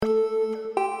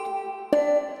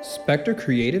Spectre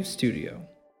Creative Studio.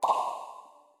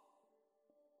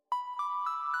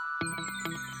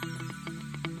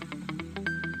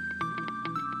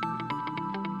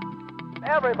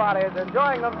 Everybody is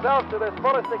enjoying themselves to their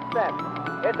fullest extent.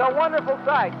 It's a wonderful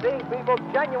sight, seeing people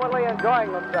genuinely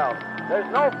enjoying themselves.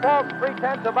 There's no false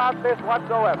pretense about this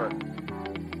whatsoever.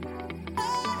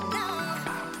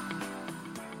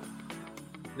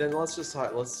 Then let's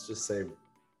just say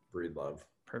Breedlove.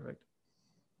 Perfect.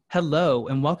 Hello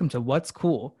and welcome to What's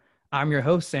Cool. I'm your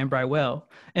host, SAMBRYWIL,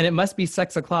 and it must be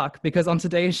 6 o'clock because on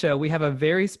today's show we have a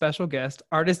very special guest,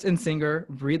 artist and singer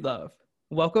Breedlove.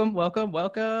 Welcome, welcome,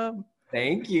 welcome.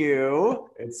 Thank you.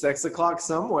 It's 6 o'clock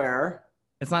somewhere.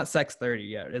 It's not 6:30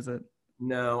 yet, is it?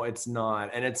 No, it's not.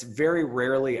 And it's very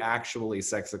rarely actually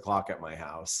 6 o'clock at my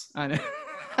house. I know.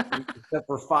 Except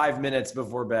for 5 minutes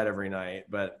before bed every night,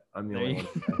 but I'm the only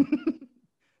one.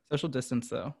 Social distance,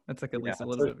 though. That's like at least a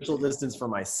little bit. Social distance for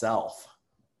myself.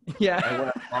 Yeah. I wear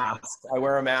a mask. I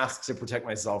wear a mask to protect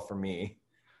myself from me.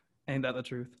 Ain't that the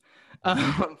truth?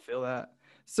 Feel that.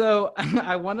 So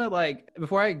I want to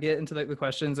before I get into the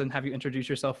questions and have you introduce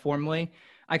yourself formally,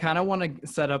 I kind of want to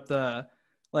set up the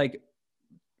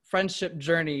friendship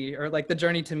journey or the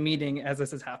journey to meeting as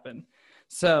this has happened.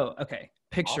 So, okay,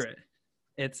 picture it.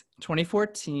 It's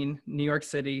 2014, New York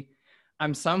City.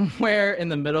 I'm somewhere in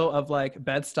the middle of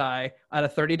Bed-Stuy at a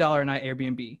 $30 a night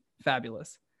Airbnb.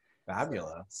 Fabulous.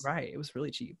 Right. It was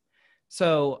really cheap.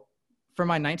 So for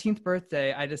my 19th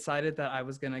birthday, I decided that I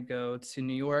was going to go to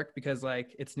New York because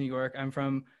it's New York. I'm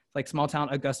from small town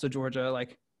Augusta, Georgia,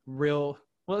 well,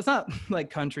 it's not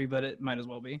country, but it might as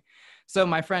well be. So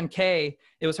my friend Kay,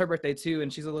 it was her birthday too.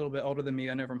 And she's a little bit older than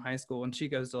me. I know from high school. And she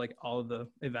goes to all of the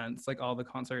events, all the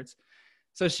concerts.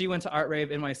 So she went to Art Rave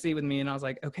NYC with me and I was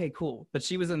like, okay, cool. But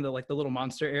she was in the little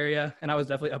Monster area and I was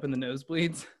definitely up in the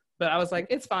nosebleeds. But I was like,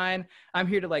 it's fine. I'm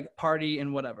here to party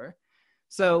and whatever.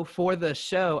 So for the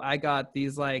show, I got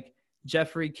these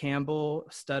Jeffrey Campbell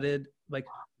studded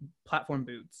platform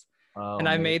boots. And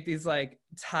I made these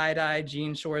tie-dye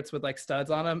jean shorts with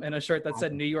studs on them and a shirt that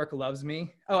said New York loves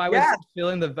me. Oh, I was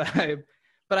feeling the vibe.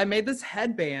 But I made this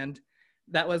headband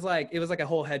that was it was a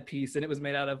whole headpiece and it was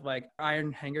made out of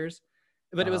iron hangers.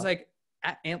 But it was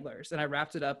antlers and I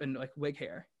wrapped it up in wig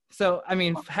hair. So, I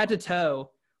mean, head to toe,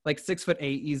 6'8"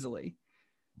 easily.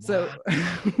 So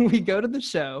we go to the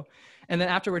show and then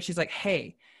afterwards she's like,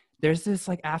 hey, there's this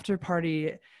after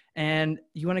party and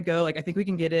you want to go? I think we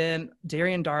can get in.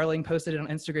 Darian Darling posted it on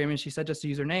Instagram and she said just to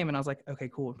use her name. And I was like, okay,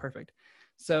 cool. Perfect.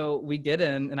 So we get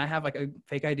in and I have a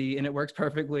fake ID and it works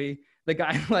perfectly. The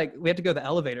guy, we have to go in the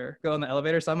elevator.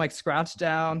 So I'm scratched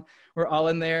down. We're all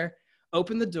in there.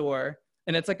 Open the door.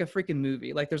 And it's a freaking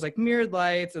movie. There's mirrored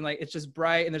lights and it's just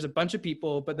bright and there's a bunch of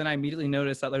people. But then I immediately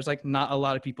noticed that there's not a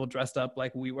lot of people dressed up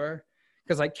like we were.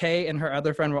 Because Kay and her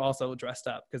other friend were also dressed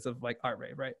up because of Art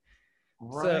Rave, right?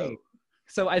 Right.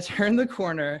 So I turn the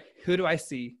corner. Who do I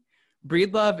see?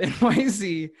 Breedlove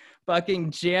NYC fucking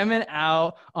jamming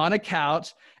out on a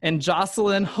couch and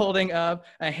Jocelyn holding up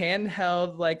a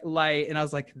handheld light. And I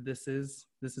was like, this is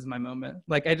my moment.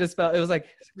 I just felt it was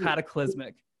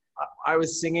cataclysmic. I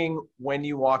was singing when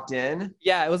you walked in.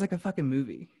 Yeah, it was a fucking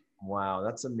movie. Wow,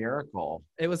 that's a miracle.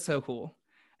 It was so cool.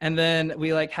 And then we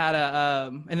had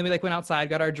and then we went outside,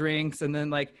 got our drinks, and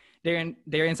then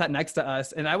Darian sat next to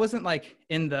us. And I wasn't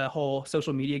in the whole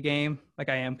social media game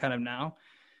I am kind of now.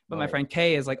 But my friend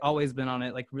Kay has always been on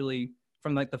it, really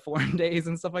from the foreign days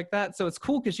and stuff like that. So it's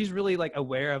cool because she's really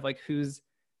aware of who's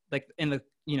in the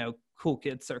cool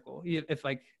kid circle, if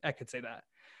I could say that.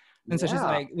 And so she's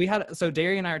so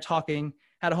Darian and I are talking,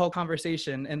 had a whole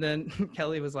conversation. And then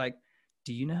Kelly was like,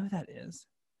 do you know who that is?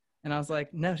 And I was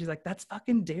like, no. She's like, that's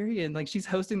fucking Darian. She's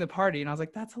hosting the party. And I was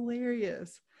like, that's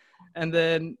hilarious. And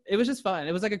then it was just fun.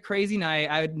 It was a crazy night.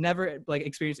 I had never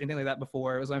experienced anything like that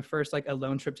before. It was my first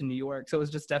alone trip to New York. So it was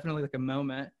just definitely a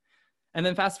moment. And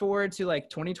then fast forward to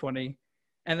 2020.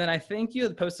 And then I think you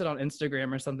had posted on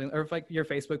Instagram or something, or your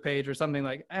Facebook page or something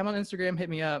I'm on Instagram,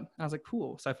 hit me up. And I was like,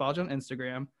 cool. So I followed you on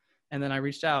Instagram. And then I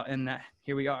reached out and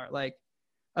here we are.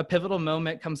 A pivotal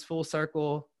moment comes full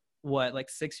circle.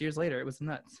 6 years later? It was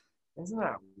nuts. Isn't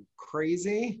that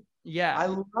crazy? Yeah. I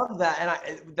love that.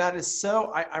 And that is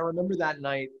so, I remember that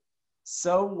night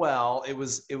so well. It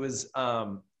was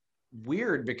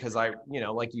weird because like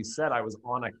you said, I was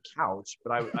on a couch,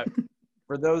 but I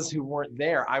for those who weren't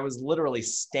there, I was literally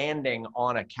standing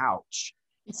on a couch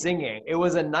singing. It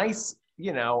was a nice,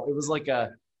 it was a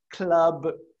club,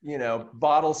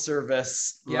 bottle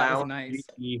service, lounge, nice.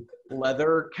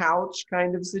 Leather couch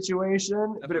kind of situation.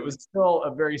 Definitely. But it was still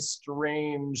a very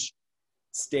strange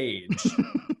stage.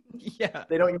 Yeah.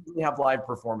 They don't usually have live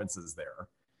performances there.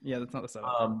 Yeah, that's not the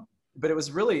setup. But it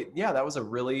was really, yeah, that was a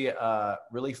really,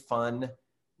 really fun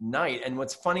night. And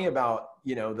what's funny about,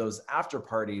 you know, those after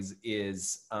parties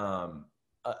is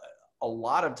a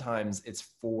lot of times it's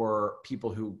for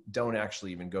people who don't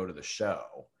actually even go to the show.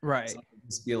 Right. So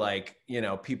just be like, you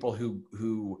know, people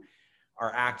who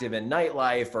are active in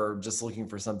nightlife or just looking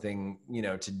for something, you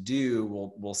know, to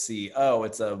do, we'll see, oh,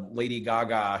 it's a Lady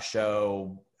Gaga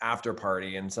show after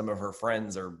party and some of her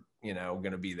friends are, you know,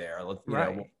 going to be there. You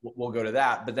know, we'll go to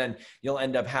that. But then you'll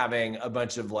end up having a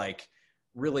bunch of like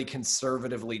really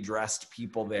conservatively dressed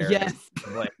people there. Yes.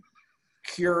 Like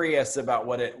curious about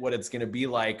what it's going to be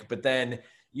like. But then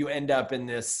you end up in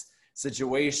this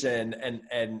situation,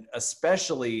 and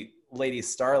especially Lady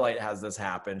Starlight has this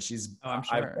happen. I'm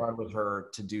sure. I've gone with her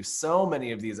to do so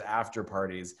many of these after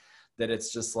parties that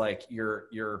it's just like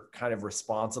you're kind of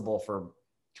responsible for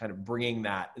kind of bringing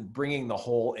the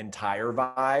whole entire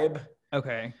vibe.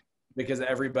 Okay. Because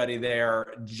everybody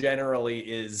there generally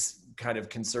is kind of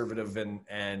conservative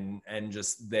and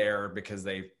just there because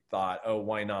they thought, oh,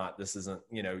 why not? This isn't,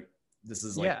 you know, this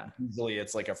is like, usually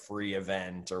it's like a free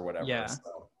event or whatever. Yeah.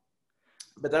 So,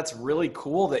 but that's really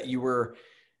cool that you were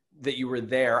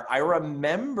there. I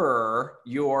remember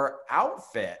your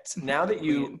outfit. Now that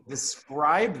you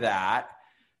describe that,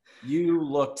 you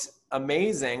looked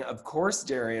amazing. Of course,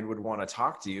 Darian would want to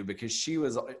talk to you because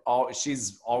she's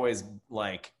always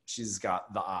like, she's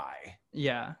got the eye.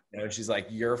 Yeah. You know, she's like,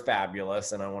 you're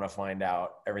fabulous and I want to find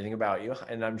out everything about you.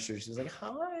 And I'm sure she's like,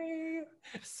 hi.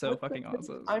 So fucking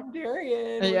awesome. I'm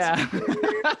Darian. Yeah.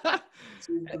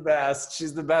 She's the best.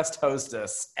 She's the best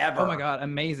hostess ever. Oh my God.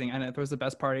 Amazing. I know it was the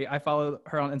best party. I follow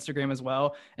her on Instagram as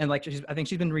well. And like, I think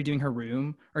she's been redoing her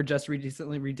room or just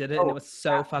recently redid it. And it was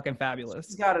so fucking fabulous.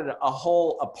 She's got a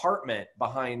whole apartment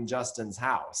behind Justin's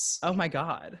house. Oh my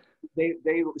God.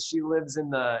 She lives in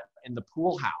the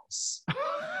pool house.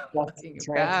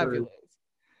 Fabulous.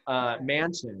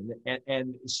 Mansion.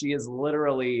 And she is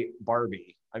literally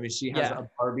Barbie. I mean, she has a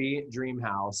Barbie dream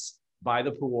house by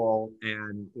the pool,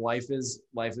 and life is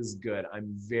good.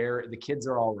 The kids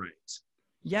are all right.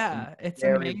 Yeah, it's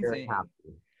amazing. Very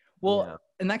happy. Well,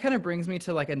 and that kind of brings me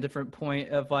to like a different point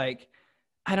of like,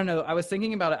 I don't know. I was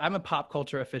thinking about it. I'm a pop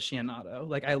culture aficionado.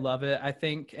 Like I love it. I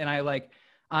think, and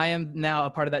I am now a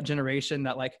part of that generation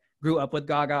that like grew up with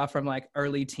Gaga from like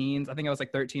early teens. I think I was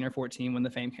like 13 or 14 when The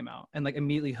Fame came out, and like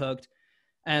immediately hooked,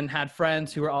 and had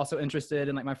friends who were also interested.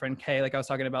 And like my friend Kay, like I was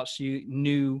talking about, she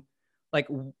knew like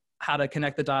how to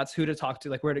connect the dots, who to talk to,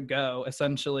 like where to go,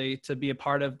 essentially to be a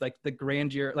part of like the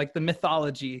grandeur, like the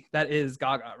mythology that is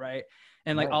Gaga, right?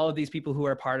 And like all of these people who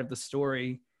are part of the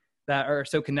story that are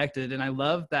so connected. And I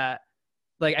love that.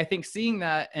 Like, I think seeing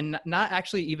that, and not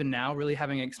actually even now really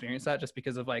having experienced that, just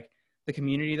because of like the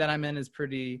community that I'm in is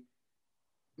pretty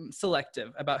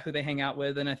selective about who they hang out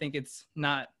with. And I think it's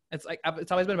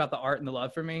always been about the art and the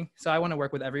love for me. So I want to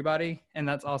work with everybody. And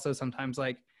that's also sometimes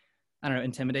like, I don't know,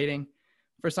 intimidating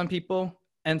for some people.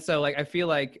 And so like, I feel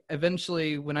like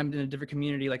eventually when I'm in a different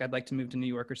community, like I'd like to move to New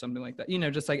York or something like that, you know,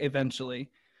 just like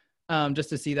eventually, just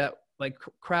to see that like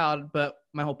crowd. But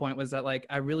my whole point was that like,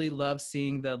 I really love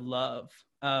seeing the love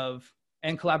of,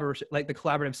 and collaboration, like the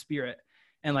collaborative spirit,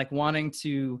 and like wanting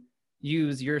to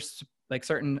use your like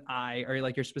certain eye or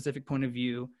like your specific point of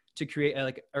view to create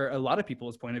or a lot of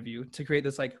people's point of view to create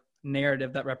this like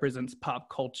narrative that represents pop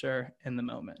culture in the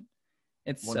moment.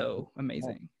 It's so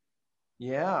amazing.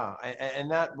 Yeah.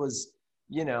 And that was,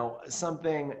 you know,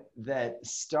 something that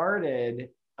started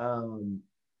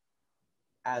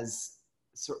as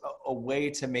sort of a way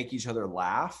to make each other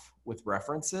laugh with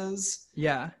references.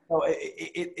 Yeah. So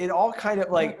it all kind of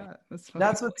like,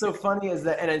 that's what's so funny is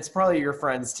that, and it's probably your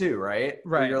friends too, right?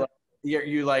 Right.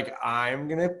 You're like, I'm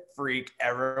going to freak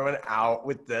everyone out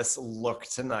with this look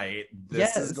tonight.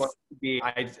 This is going to be,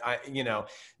 you know,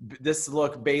 this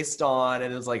look based on,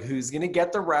 and it's like, who's going to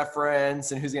get the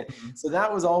reference and who's going to, so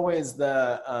that was always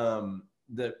the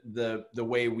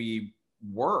way we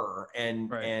were.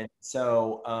 And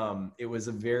so it was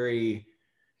a very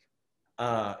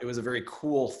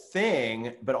cool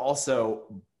thing, but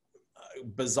also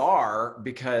bizarre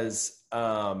because,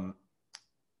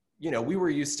 you know, we were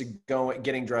used to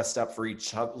getting dressed up for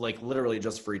each other, like literally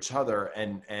just for each other.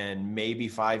 And maybe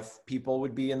 5 people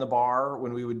would be in the bar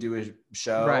when we would do a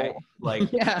show,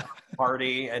 like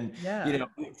party. And, you know,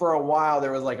 for a while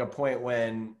there was like a point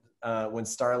when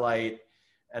Starlight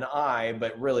and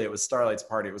but really it was Starlight's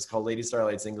party. It was called Lady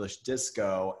Starlight's English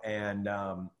Disco. And,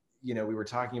 you know, we were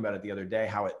talking about it the other day,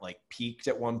 how it like peaked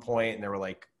at one point and there were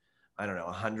like, I don't know,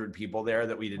 100 people there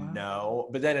that we didn't know.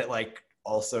 But then it like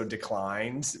also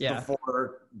declined Yeah.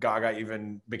 before Gaga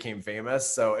even became famous.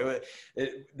 So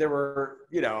there were,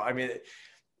 I mean,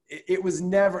 it was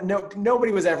never,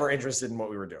 nobody was ever interested in what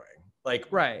we were doing. Like,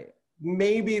 Right.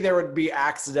 maybe there would be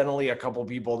accidentally a couple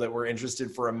people that were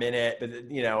interested for a minute, but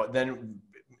then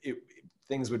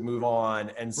things would move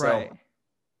on. And so Right.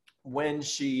 when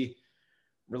she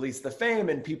released the Fame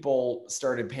and people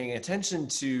started paying attention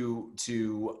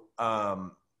to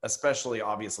especially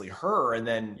obviously her, and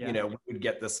then we would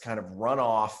get this kind of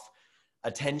runoff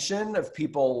attention of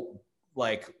people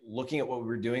like looking at what we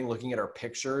were doing, looking at our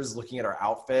pictures, looking at our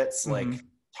outfits, like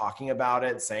talking about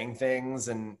it, saying things.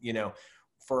 And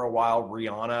for a while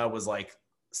Rihanna was like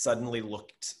suddenly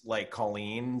looked like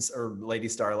Colleen's or Lady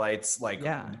Starlight's, like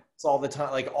all the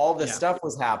time, like all this stuff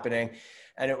was happening.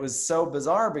 And it was so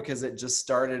bizarre because it just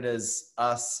started as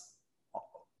us,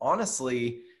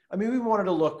 honestly, I mean, we wanted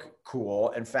to look cool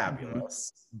and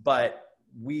fabulous, but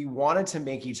we wanted to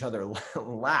make each other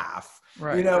laugh,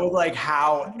 like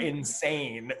how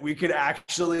insane we could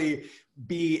actually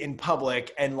be in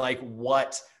public, and like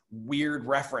what weird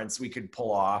reference we could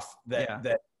pull off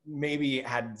that maybe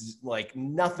had like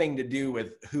nothing to do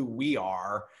with who we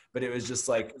are, but it was just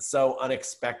like so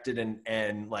unexpected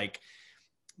and like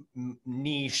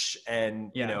niche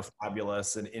and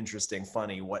fabulous and interesting,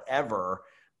 funny, whatever.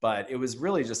 But it was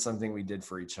really just something we did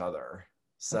for each other.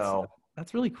 So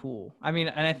that's really cool. I mean,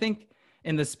 and I think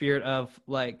in the spirit of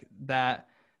like that,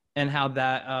 and how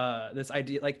that this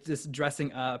idea, like just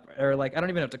dressing up, or like I don't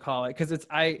even have to call it, because it's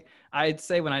I'd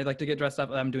say when I like to get dressed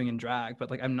up, I'm doing in drag, but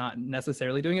like I'm not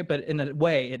necessarily doing it, but in a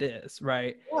way it is,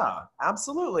 right? Yeah,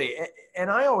 absolutely.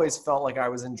 And I always felt like I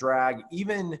was in drag,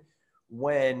 even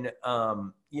when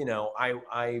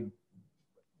I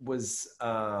was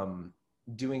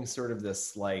doing sort of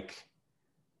this, like,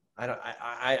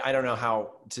 I don't know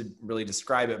how to really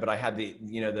describe it, but I had the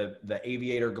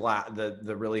aviator glass,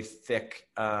 the really thick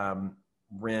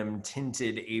rim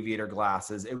tinted aviator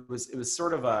glasses. It was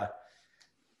sort of a,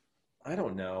 I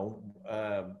don't know,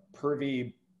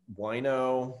 pervy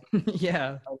wino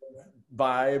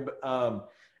vibe.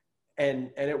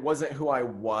 And it wasn't who I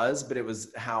was, but it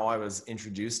was how I was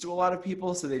introduced to a lot of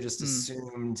people. So they just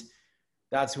assumed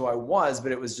that's who I was,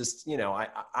 but it was just,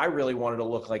 I really wanted to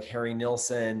look like Harry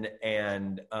Nilsson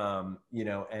and,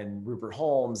 and Rupert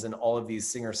Holmes and all of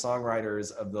these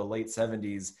singer-songwriters of the late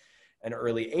 70s and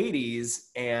early 80s.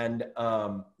 And,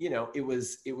 it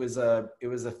was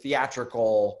a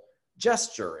theatrical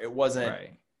gesture. It wasn't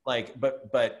like,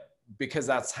 but because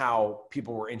that's how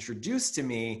people were introduced to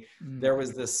me, there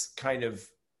was this kind of,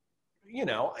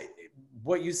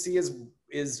 what you see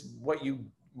is what you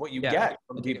get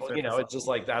from people. It's just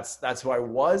like that's who I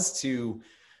was to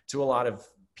a lot of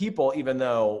people, even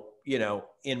though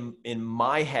in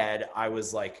my head I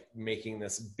was like making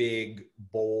this big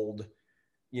bold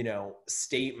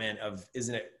statement of,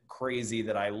 isn't it crazy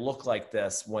that I look like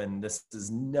this when this has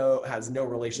no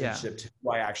relationship to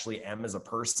who I actually am as a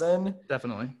person.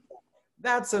 Definitely.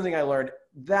 That's something I learned.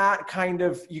 That kind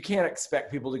of, you can't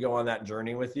expect people to go on that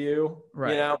journey with you,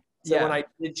 So when I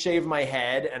did shave my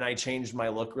head and I changed my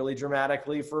look really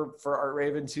dramatically for Art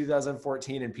Rave in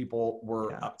 2014, and people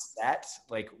were upset,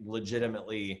 like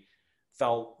legitimately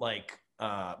felt like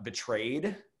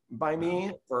betrayed by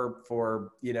me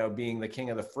for being the king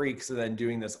of the freaks and then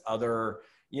doing this other,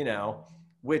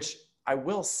 which I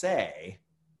will say,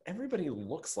 everybody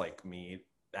looks like me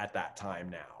at that time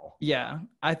now. Yeah,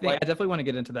 I think I definitely want to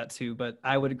get into that too, but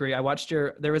I would agree. I watched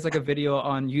there was like a video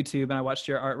on YouTube, and I watched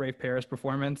your Art Rave Paris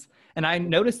performance, and I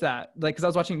noticed that, like, because I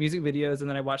was watching music videos, and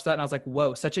then I watched that and I was like,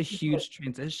 whoa, such a huge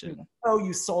transition. Oh,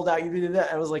 you sold out, you did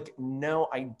that. I was like, no,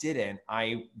 I didn't.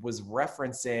 I was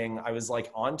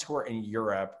like on tour in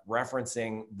Europe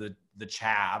referencing the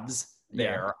Chavs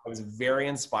there. I was very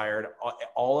inspired.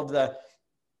 All of the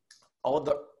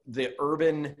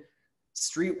urban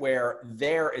streetwear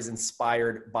there is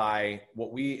inspired by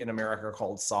what we in America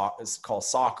call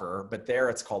soccer, but there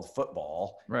it's called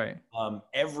football. Right.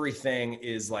 Everything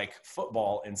is like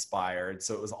football inspired.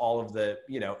 So it was all of the,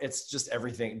 it's just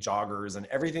everything, joggers and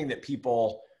everything that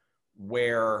people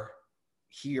wear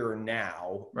here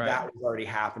now, that was already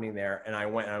happening there. And I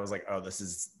went and I was like, oh, this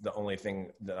is the only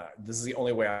thing this is the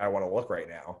only way I want to look right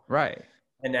now. Right.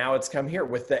 And now it's come here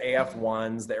with the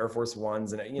AF1s, the Air Force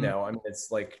Ones, and I mean,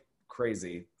 it's like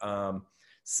crazy.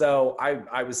 So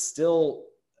I was still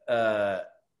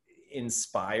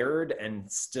inspired and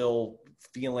still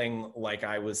feeling like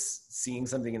I was seeing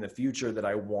something in the future that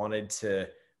I wanted to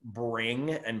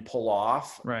bring and pull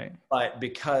off. Right. But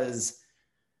because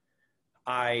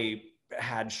I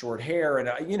had short hair and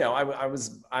I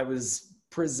was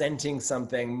presenting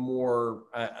something more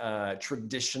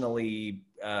traditionally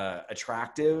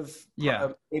attractive,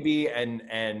 maybe,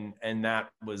 and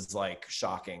that was like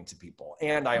shocking to people.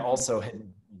 And I also had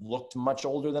looked much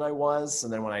older than I was,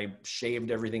 and then when I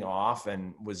shaved everything off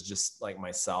and was just like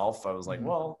myself, I was like,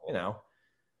 well, you know,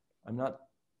 I'm not,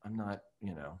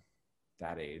 you know,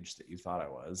 that age that you thought I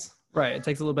was. Right. It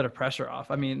takes a little bit of pressure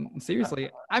off. I mean, seriously.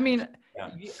 I mean,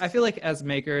 I feel like as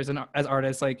makers and as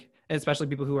artists, like, especially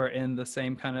people who are in the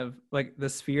same kind of like the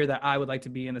sphere that I would like to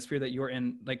be in, the sphere that you're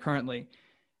in, like currently,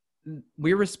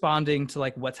 we're responding to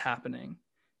like what's happening,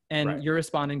 and you're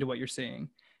responding to what you're seeing.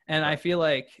 And I feel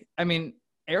like, I mean,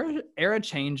 era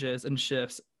changes and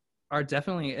shifts are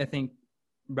definitely, I think,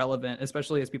 relevant,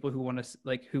 especially as people who want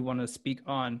to speak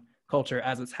on culture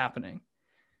as it's happening.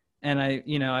 And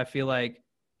I feel like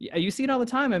you see it all the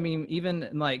time. I mean, even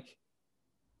like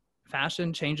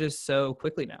fashion changes so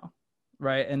quickly now,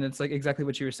 right? And it's like exactly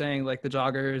what you were saying, like the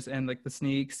joggers and like the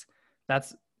sneaks,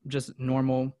 that's just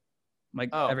normal,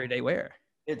 like everyday wear.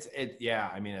 Yeah.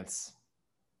 I mean, it's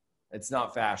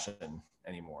not fashion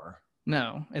anymore.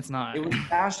 No, it's not. It was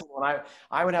fashion when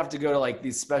I would have to go to like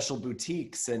these special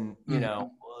boutiques, and you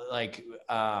know, like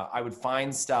I would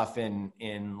find stuff in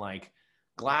like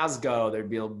Glasgow. There'd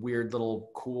be a weird little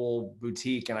cool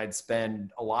boutique, and I'd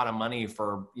spend a lot of money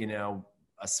for, you know,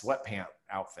 a sweatpant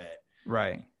outfit.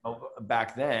 Right.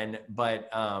 Back then, but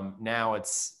now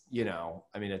it's, you know,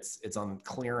 I mean, it's on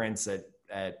clearance at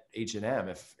H&M,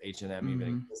 if H&M even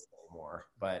exists anymore.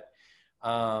 But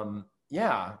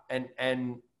yeah,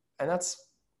 and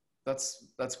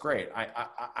that's great.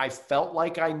 I felt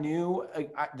like I knew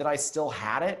that I still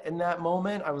had it in that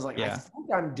moment. I was like, I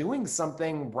think I'm doing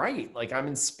something right. Like I'm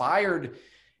inspired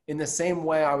in the same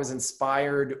way I was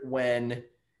inspired when,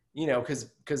 you know,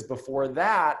 because before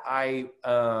that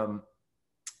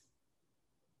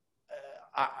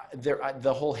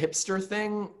the whole hipster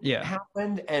thing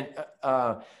happened, and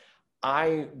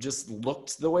I just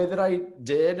looked the way that I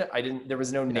did. There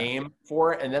was no name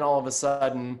for it. And then all of a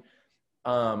sudden,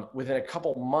 within a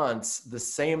couple months, the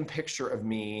same picture of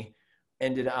me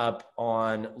ended up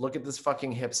on Look at This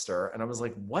Fucking Hipster. And I was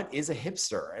like, what is a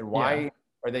hipster? And why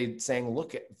are they saying,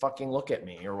 look at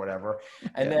me or whatever?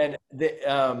 And then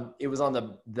it was on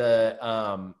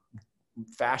the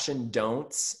Fashion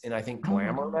Don'ts in, I think,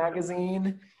 Glamour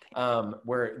magazine,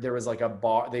 where there was like a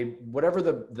bar, whatever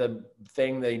the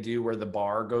thing they do where the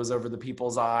bar goes over the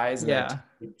people's eyes, and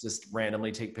they just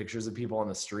randomly take pictures of people on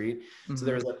the street. So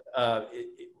there was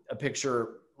a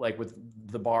picture like with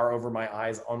the bar over my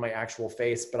eyes on my actual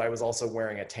face, but I was also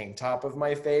wearing a tank top of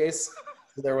my face.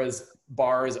 So there was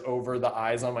bars over the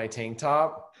eyes on my tank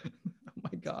top. Oh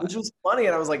my God. Which was funny.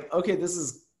 And I was like, okay,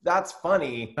 that's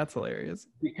funny. That's hilarious.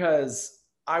 Because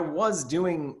I was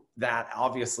doing that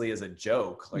obviously as a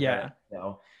joke. Like, you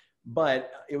know,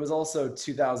 but it was also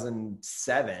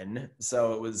 2007.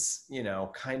 So it was, you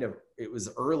know, it was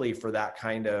early for that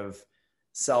kind of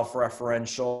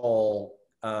self-referential,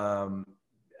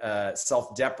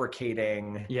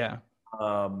 self-deprecating,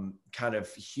 kind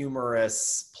of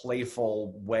humorous,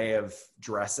 playful way of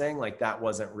dressing. Like that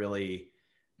wasn't really,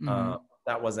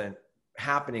 that wasn't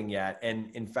happening yet. And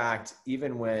in fact,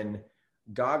 even when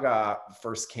Gaga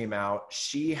first came out,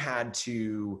 she had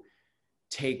to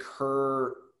take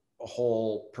her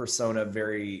whole persona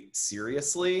very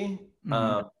seriously,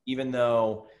 even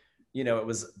though, you know, it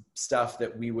was stuff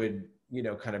that we would, you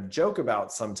know, kind of joke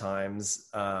about sometimes.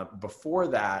 Before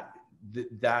that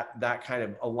kind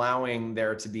of allowing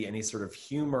there to be any sort of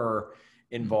humor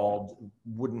involved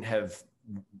wouldn't have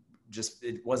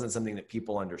it wasn't something that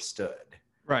people understood.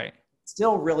 Right.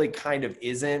 Still really kind of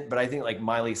isn't, but I think like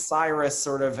Miley Cyrus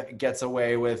sort of gets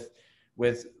away with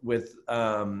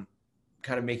kind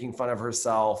of making fun of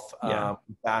herself,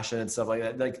 fashion and stuff like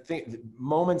that. Like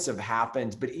moments have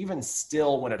happened, but even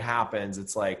still when it happens,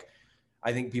 it's like,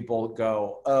 I think people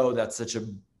go, oh, that's such a,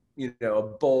 you know, a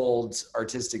bold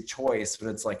artistic choice, but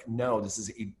it's like, no, this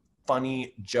is a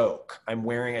funny joke. I'm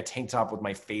wearing a tank top with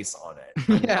my face on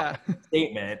it.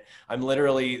 Statement. I'm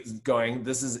literally going,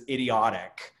 this is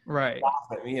idiotic. Right.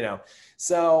 You know,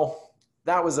 so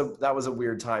that was a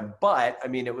weird time, but I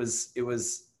mean, it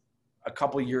was a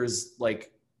couple years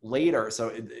like later.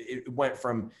 So it went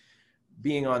from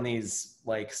being on these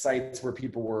like sites where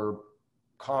people were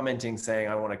commenting saying,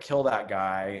 I want to kill that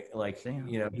guy. Like,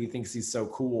 you know, he thinks he's so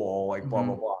cool, like blah,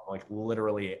 blah, blah. Like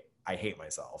literally, I hate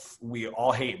myself. We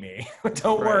all hate me.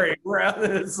 Don't worry.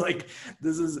 It's like,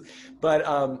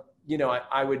 but you know,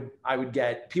 I would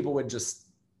get, people would just,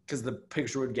 because the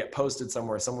picture would get posted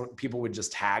somewhere, people would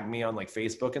just tag me on like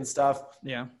Facebook and stuff.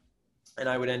 Yeah. and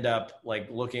I would end up like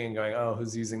looking and going, oh,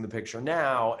 who's using the picture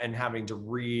now? And having to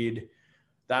read.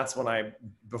 That's when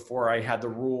before I had the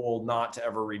rule not to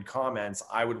ever read comments,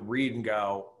 I would read and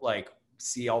go like,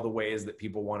 see all the ways that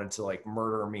people wanted to like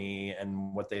murder me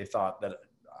and what they thought that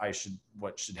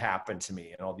what should happen to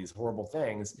me and all these horrible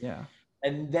things. Yeah.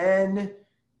 And then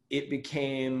it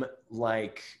became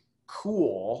like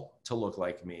cool to look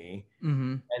like me.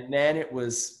 Mm-hmm. And then it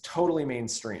was totally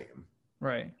mainstream.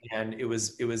 Right. And it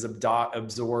was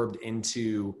absorbed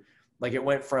into, like, it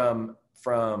went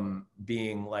from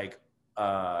being like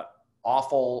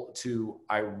awful to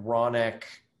ironic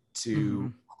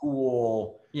to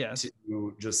cool, yes,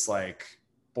 to just like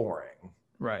boring.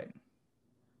 Right.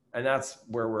 And that's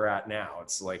where we're at now.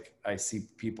 It's like I see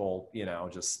people, you know,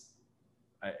 just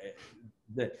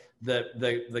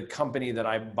the company that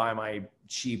I buy my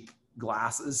cheap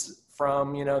glasses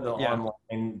from, you know, the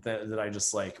online that I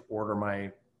just like order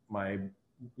my,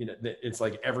 you know, it's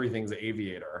like everything's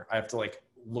Aviator. I have to like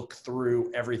look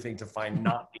through everything to find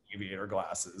not the Aviator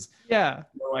glasses. Yeah.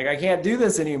 Like I can't do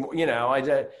this anymore. You know, I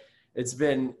did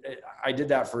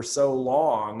that for so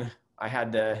long. I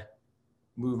had to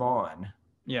move on.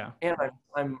 Yeah. And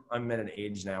I'm at an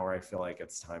age now where I feel like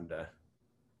it's time to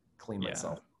clean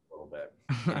myself a little bit.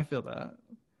 I feel that.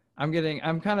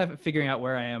 I'm kind of figuring out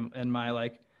where I am in my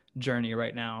like journey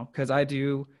right now. Cause I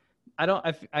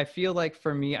feel like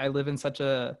for me, I live in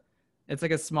it's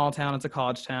like a small town. It's a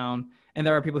college town. And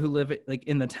there are people who live like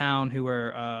in the town who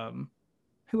are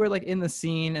like in the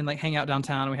scene and like hang out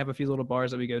downtown. And we have a few little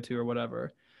bars that we go to or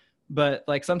whatever. But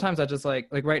like, sometimes I just like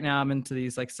right now I'm into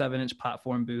these like 7-inch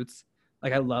platform boots.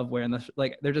 Like I love wearing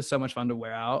like, they're just so much fun to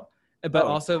wear out, but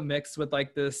also mixed with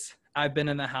like this, I've been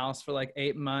in the house for like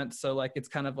 8 months. So like, it's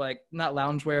kind of like not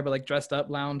loungewear, but like dressed up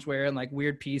loungewear and like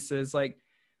weird pieces, like,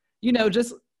 you know,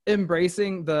 just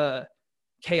embracing the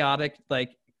chaotic,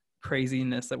 like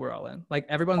craziness that we're all in. Like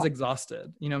everyone's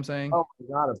exhausted. You know what I'm saying? Oh my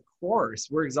God, of course.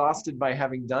 We're exhausted by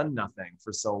having done nothing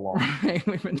for so long. Right.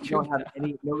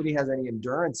 Nobody has any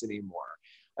endurance anymore.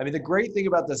 I mean, the great thing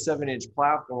about the 7-inch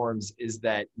platforms is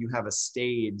that you have a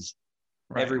stage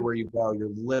everywhere you go. You're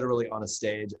literally on a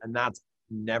stage, and that's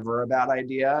never a bad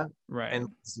idea. Right.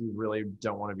 Unless you really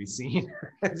don't want to be seen.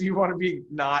 If you want to be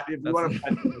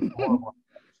horrible.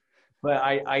 But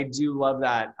I do love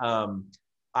that.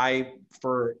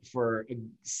 For a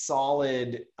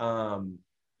solid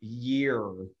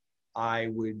year, I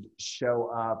would show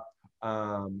up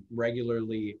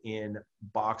regularly in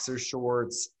boxer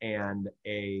shorts and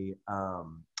a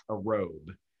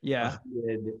robe, a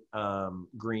hooded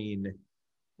green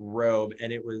robe,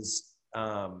 and it was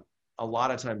a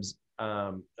lot of times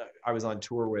I was on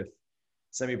tour with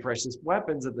Semi-Precious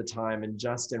Weapons at the time, and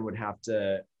Justin would have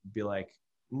to be like,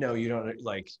 "No, you don't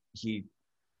like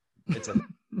it's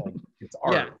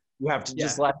art. Yeah. You have to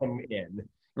just let them in."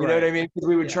 You know what I mean? Because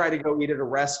we would try to go eat at a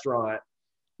restaurant,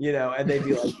 you know, and they'd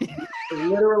be like, "You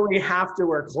literally have to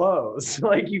wear clothes.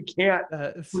 Like you can't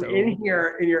in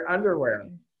here in your underwear."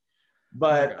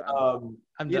 But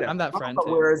I'm that friend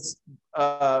too. Whereas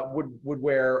would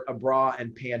wear a bra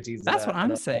and panties. That's what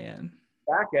I'm saying.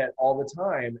 Jacket all the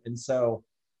time, and so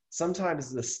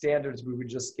sometimes the standards we would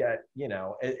just get, you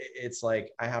know, it's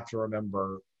like I have to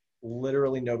remember.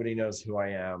 Literally nobody knows who I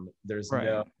am. There's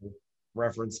no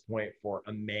reference point for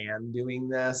a man doing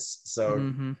this.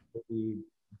 So we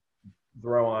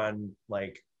throw on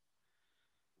like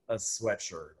a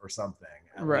sweatshirt or something.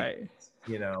 Right. Least,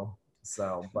 you know,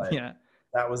 so, but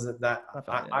that was that.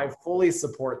 I fully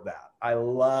support that. I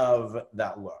love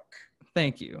that look.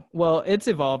 Thank you. Well, it's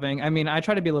evolving. I mean, I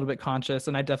try to be a little bit conscious,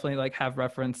 and I definitely like have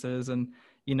references, and,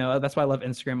 you know, that's why I love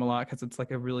Instagram a lot. 'Cause it's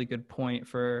like a really good point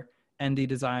for indie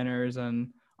designers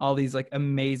and all these like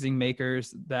amazing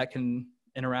makers that can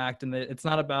interact. And it's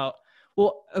not about,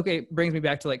 brings me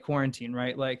back to like quarantine,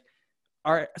 right? Like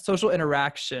our social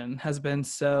interaction has been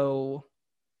so,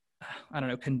 I don't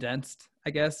know, condensed,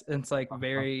 I guess. And it's like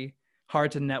very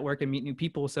hard to network and meet new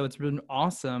people. So it's been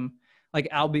awesome. Like,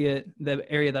 albeit the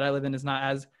area that I live in is not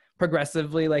as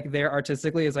progressively like there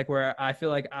artistically is like where I feel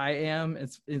like I am.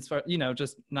 It's, you know,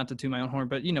 just not to toot my own horn,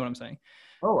 but you know what I'm saying?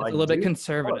 It's a little bit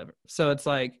conservative. So it's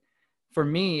like, for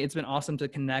me, it's been awesome to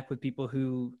connect with people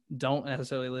who don't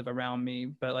necessarily live around me,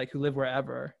 but like who live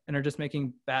wherever and are just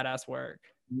making badass work.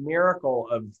 Miracle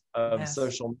of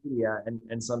social media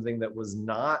and something that was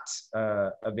not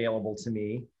available to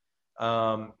me.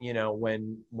 You know,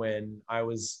 when I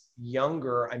was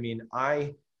younger, I mean,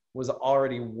 I was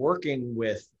already working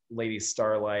with Lady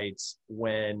Starlight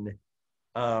when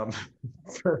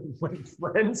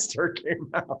Friendster came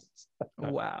out.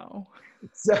 Wow.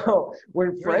 So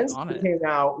when You're really Friendster on it. came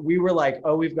out, we were like,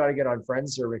 oh, we've got to get on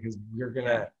Friendster because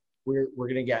Yeah. we're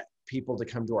gonna get people to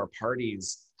come to our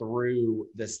parties through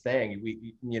this thing.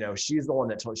 She's the one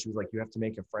that she was like, you have to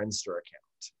make a Friendster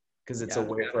account because it's a Yeah.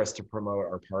 way for us to promote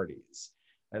our parties.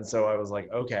 And so I was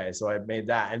like, okay, so I made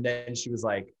that. And then she was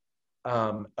like,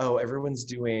 oh, everyone's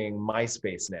doing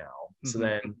MySpace now. So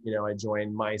Mm-hmm. then, I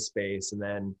joined MySpace, and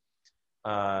then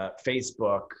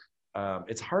Facebook.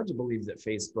 It's hard to believe that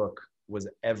Facebook was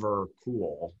ever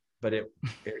cool, but it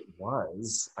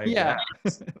was, I Yeah.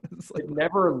 guess. It's like, It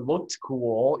never looked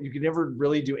cool. You could never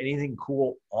really do anything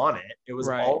cool on it. It was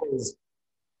right. always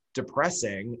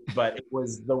depressing, but it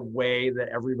was the way that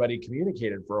everybody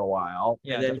communicated for a while.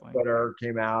 Yeah, And then definitely. Twitter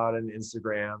came out, and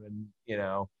Instagram, and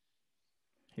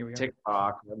Here we are.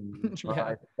 TikTok. I'm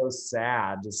Yeah. It's so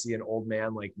sad to see an old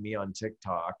man like me on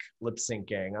TikTok lip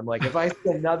syncing. I'm like, if I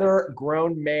see another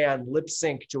grown man lip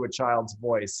sync to a child's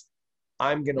voice,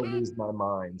 I'm gonna lose my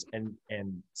mind, and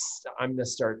I'm gonna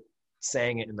start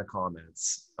saying it in the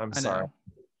comments. I'm I sorry. know.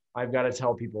 I've got to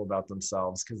tell people about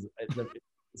themselves because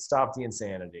stop the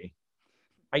insanity.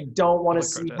 I don't want to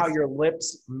Public see how protest. your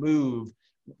lips move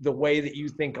the way that you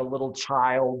think a little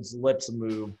child's lips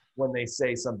move when they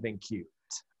say something cute.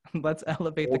 Let's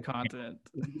elevate the content.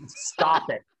 Stop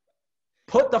it.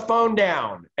 Put the phone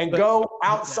down and go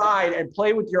outside and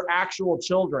play with your actual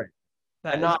children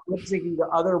That and is not lip syncing to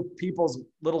other people's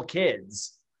little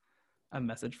kids. a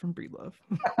message from Breedlove.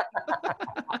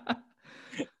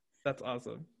 That's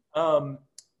awesome.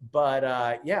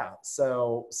 Yeah,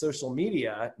 so social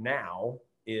media now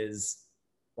is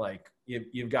like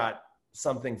you've got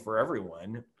something for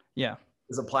everyone. Yeah.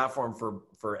 There's a platform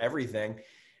for everything.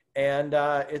 And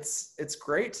it's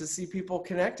great to see people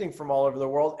connecting from all over the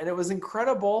world. And it was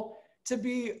incredible to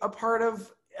be a part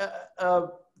of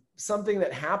something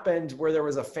that happened where there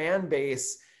was a fan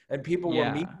base and people were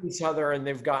meeting each other, and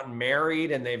they've gotten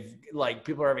married, and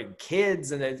people are having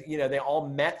kids, and they all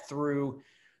met through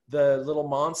the Little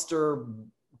Monster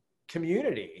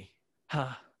community.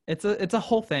 It's a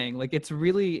whole thing. Like, it's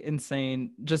really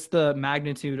insane, just the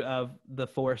magnitude of the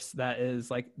force that is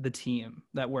like the team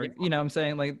that work. Yeah. I'm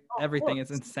saying, like, everything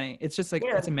is insane. It's just like,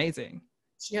 it's amazing.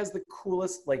 She has the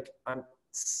coolest, I'm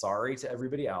sorry to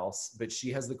everybody else, but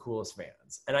she has the coolest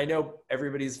fans. And I know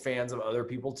everybody's fans of other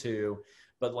people too,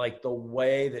 but like the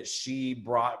way that she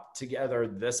brought together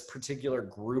this particular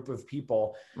group of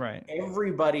people, right?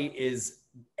 Everybody is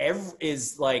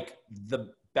like the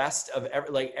best of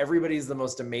everybody's the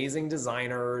most amazing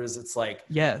designers. It's like,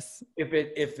 yes,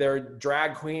 if they're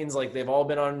drag queens, like they've all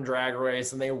been on Drag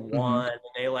Race and they won, and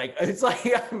they it's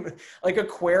like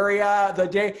Aquaria. The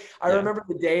day I remember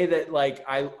the day that like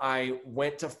I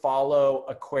went to follow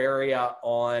Aquaria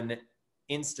on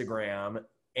Instagram,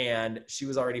 and she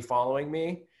was already following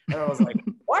me, and I was like,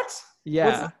 what?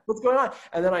 Yeah. What's going on?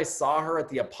 And then I saw her at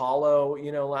the Apollo,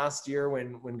 last year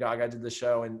when Gaga did the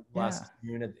show, and last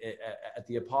June at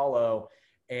the Apollo,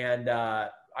 and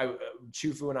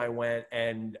Chufu and I went,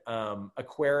 and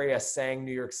Aquaria sang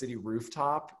New York City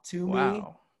Rooftop to me.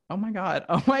 Wow. Oh my God.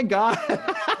 Oh my God.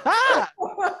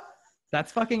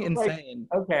 That's fucking insane.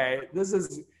 Like, okay, this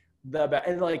is the best.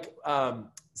 And like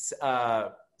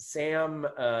Sam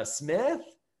Smith.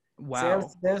 Wow.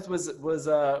 Sam Smith was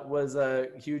a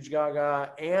huge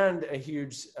Gaga and a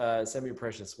huge Semi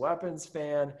Precious Weapons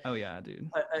fan. Oh yeah,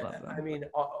 dude. I mean,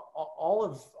 all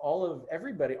of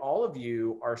everybody, all of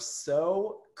you are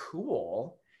so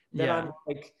cool that I'm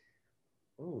like,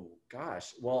 oh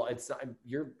gosh. Well,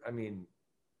 you're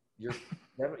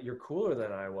cooler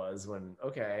than I was when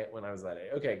I was that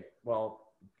age. Okay, well,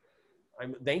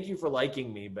 thank you for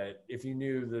liking me, but if you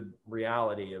knew the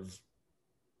reality of,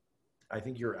 I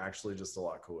think you're actually just a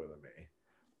lot cooler than me.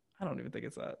 I don't even think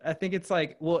it's that. I think it's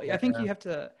like, I think you have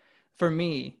to, for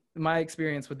me, my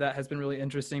experience with that has been really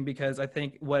interesting, because I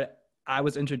think what I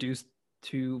was introduced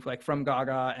to, like, from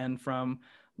Gaga and from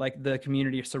like the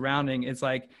community surrounding, is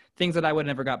like things that I would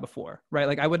never got before, right?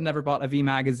 Like, I would never bought a V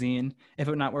magazine if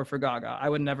it not were for Gaga. I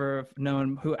would never have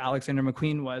known who Alexander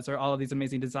McQueen was, or all of these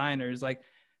amazing designers, like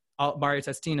Mario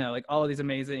Testino, like all of these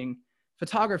amazing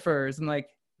photographers. And like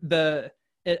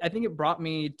I think it brought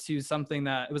me to something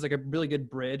that it was like a really good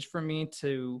bridge for me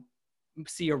to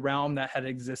see a realm that had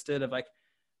existed of like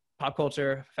pop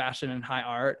culture, fashion, and high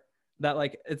art, that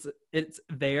like it's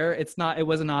there. It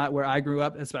was not where I grew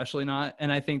up, especially not.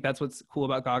 And I think that's what's cool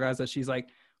about Gaga, is that she's like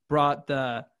brought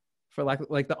the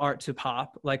art to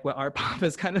pop, like what art pop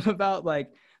is kind of about,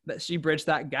 like that she bridged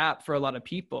that gap for a lot of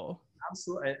people.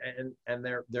 Absolutely. And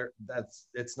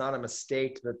it's not a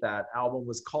mistake that album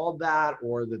was called that,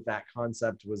 or that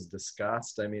concept was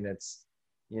discussed. I mean, it's,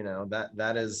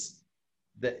 that is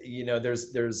that, you know,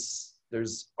 there's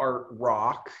art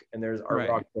rock, and there's art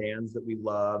rock bands that we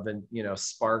love. And, you know,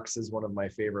 Sparks is one of my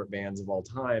favorite bands of all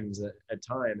times at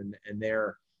time. And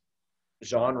their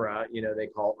genre, you know, they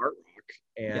call art rock.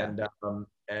 And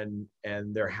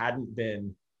there hadn't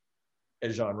been a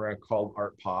genre called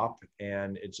art pop,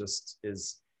 and it just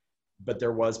is, but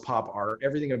there was pop art.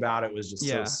 Everything about it was just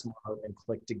so smart and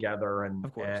clicked together. And,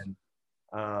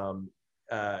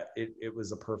 it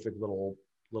was a perfect little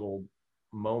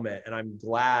moment. And I'm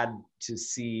glad to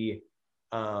see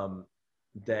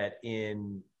that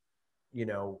in, you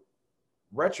know,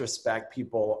 retrospect,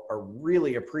 people are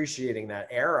really appreciating that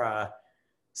era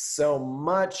so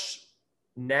much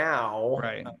now.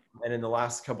 Right. And in the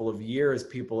last couple of years,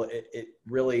 people, it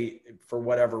really, for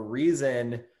whatever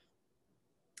reason,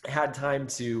 had time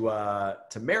to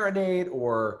marinate,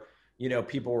 or, you know,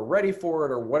 people were ready for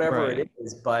it, or whatever it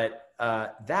is. But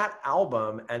that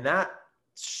album and that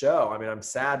show, I mean, I'm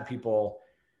sad people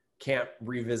can't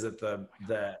revisit the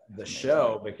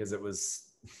show, because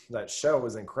that show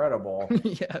was incredible.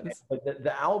 Yes. But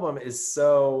the album is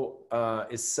so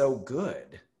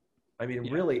good. I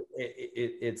mean, really,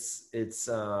 it's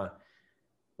an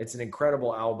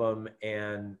incredible album,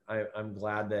 and I'm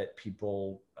glad that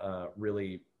people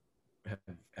really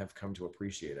have come to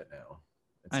appreciate it now.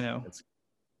 I know.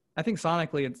 I think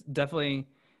sonically, it's definitely,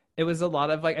 it was a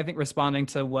lot of, like, I think responding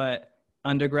to what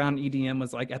underground EDM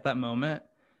was like at that moment.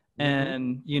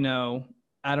 And, you know,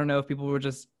 I don't know if people were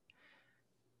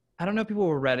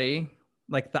ready.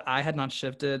 Like, the eye had not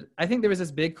shifted. I think there was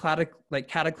this big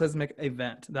cataclysmic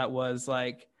event that was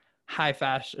like high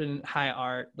fashion, high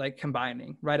art, like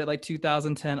combining right at like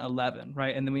 2010, 11,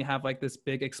 right? And then we have like this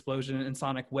big explosion in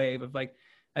sonic wave of, like,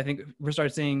 I think we're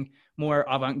starting seeing more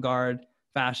avant-garde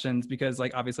fashions, because,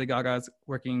 like, obviously Gaga's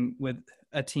working with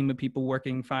a team of people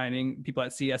finding people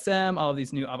at CSM, all of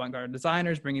these new avant-garde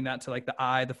designers, bringing that to like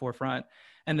the forefront.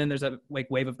 And then there's a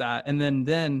like wave of that. And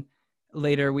then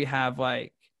later we have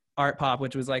like art pop,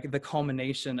 which was like the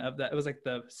culmination of that. It was like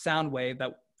the sound wave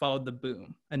that followed the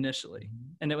boom initially.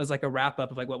 And it was like a wrap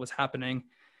up of like what was happening.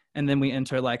 And then we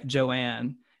enter like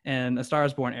Joanne and A Star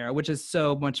Is Born era, which is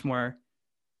so much more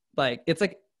like, it's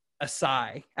like a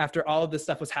sigh after all of this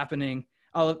stuff was happening,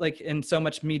 all of, like, in so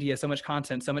much media, so much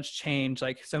content, so much change,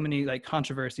 like so many like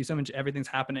controversy, so much, everything's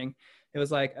happening. It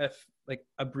was like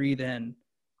a breathe in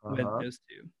with those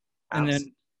two. And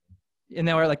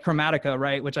then we're like Chromatica,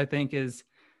 right? Which I think is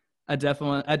a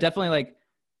definitely like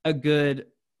a good,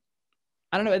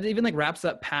 I don't know, it even like wraps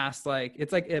up past, like,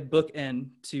 it's like a bookend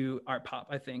to art pop,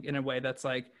 I think, in a way that's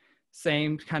like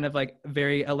same kind of like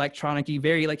very electronic-y,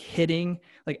 very like hitting,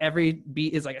 like every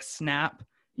beat is like a snap,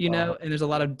 you know, and there's a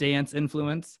lot of dance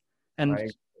influence.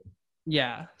 And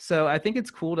so I think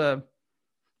it's cool to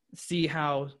see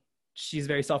how she's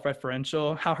very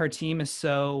self-referential, how her team is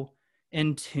so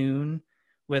in tune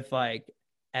with like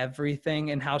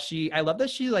everything, and how I love that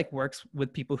she like works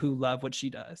with people who love what she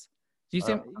does. Do you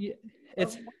see?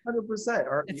 It's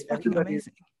 100%. It's fucking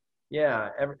amazing. Yeah,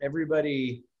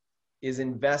 everybody is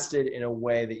invested in a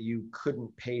way that you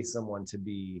couldn't pay someone to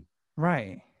be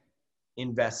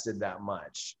invested that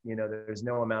much. You know, there's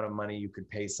no amount of money you could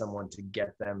pay someone to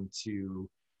get them to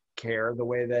care the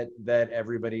way that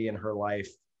everybody in her life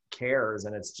cares.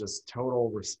 And it's just total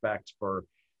respect for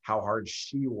how hard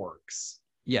she works.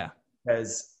 Yeah.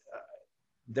 Because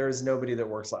there's nobody that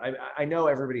works like, I know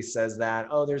everybody says that,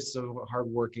 oh, they're so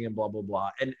hardworking and blah, blah, blah.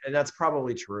 And that's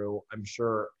probably true. I'm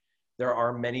sure there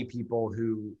are many people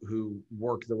who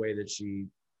work the way that she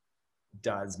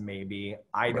does. Maybe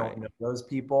I don't know those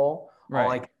people. All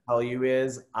I can tell you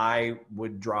is I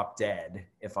would drop dead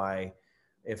if I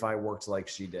worked like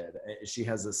she did. She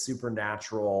has a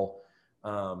supernatural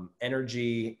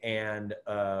energy and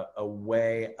a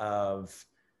way of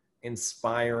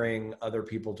inspiring other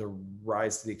people to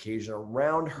rise to the occasion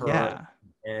around her,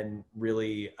 and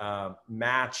really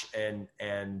match and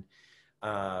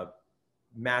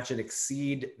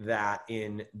exceed that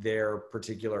in their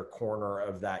particular corner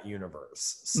of that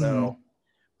universe. So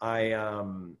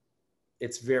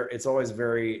it's always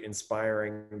very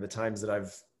inspiring the times that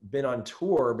I've been on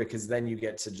tour, because then you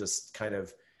get to just kind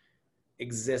of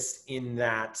exist in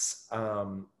that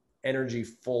energy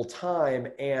full time.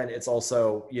 And it's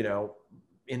also, you know,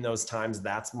 in those times,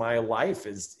 that's my life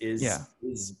is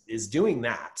doing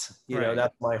that, you know,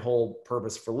 that's my whole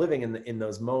purpose for living in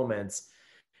those moments.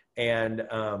 And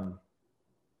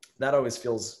that always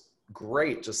feels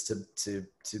great, just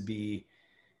to be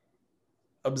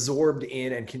absorbed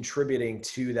in and contributing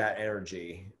to that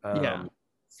energy.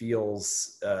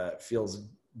 Feels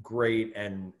great,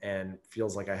 and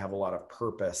feels like I have a lot of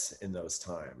purpose in those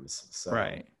times. So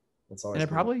That's always And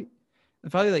it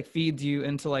probably like feeds you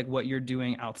into like what you're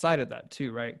doing outside of that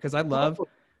too, right? Because I love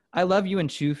you and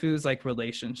Chufu's like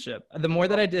relationship. The more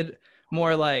that I did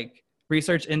more like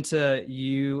research into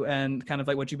you and kind of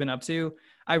like what you've been up to,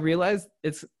 I realized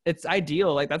it's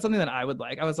ideal. Like that's something that I would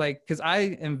like. I was like, because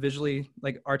I am visually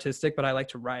like artistic, but I like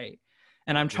to write,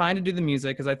 and I'm trying to do the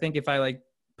music because I think if I like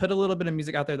put a little bit of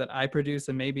music out there that I produce,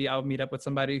 and maybe I'll meet up with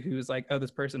somebody who's like, oh, this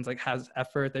person's like has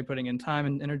effort, they're putting in time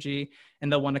and energy,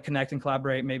 and they'll want to connect and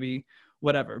collaborate, maybe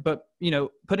whatever. But you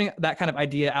know, putting that kind of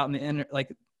idea out in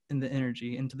the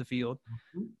energy into the field.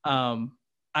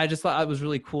 I just thought it was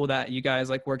really cool that you guys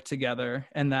like work together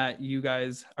and that you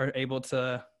guys are able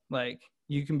to like,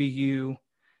 you can be you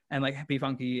and like be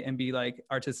funky and be like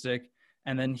artistic.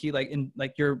 And then he like, in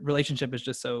like your relationship is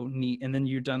just so neat. And then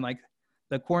you've done like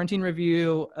the quarantine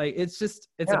review. Like, it's just,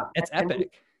 it's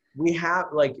epic. We have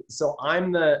like, so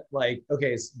I'm the like,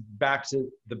 okay, so back to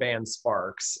the band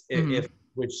Sparks,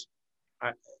 which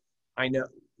I know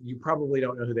you probably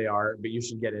don't know who they are, but you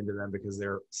should get into them because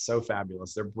they're so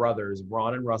fabulous. They're brothers,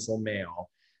 Ron and Russell Mail.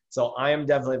 So I am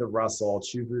definitely the Russell.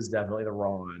 Chufu's definitely the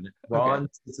Ron. Ron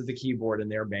sits at the keyboard in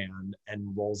their band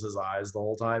and rolls his eyes the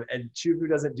whole time. And Chufu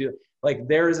doesn't do, like,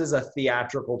 theirs is a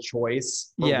theatrical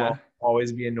choice. Ron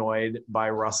always be annoyed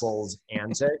by Russell's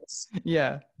antics.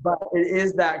 But it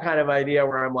is that kind of idea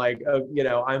where I'm like, oh, you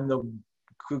know, I'm the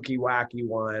kooky wacky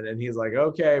one, and he's like,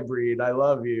 okay, Breed, I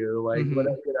love you, like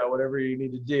whatever, you know, whatever you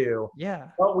need to do.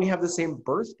 But we have the same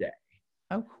birthday.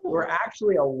 Oh, cool. We're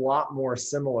actually a lot more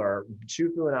similar.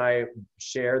 Chufu and I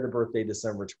share the birthday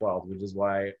December 12th, which is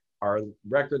why our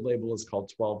record label is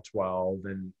called 1212.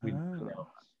 And we,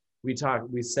 you know,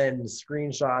 we send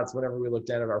screenshots whenever we look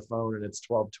down at our phone and it's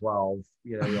 1212.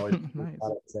 You know, we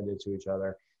always send it to each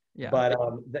other. But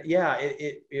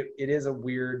it is a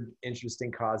weird,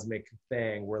 interesting cosmic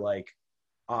thing. We're like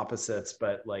opposites,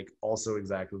 but like also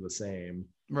exactly the same.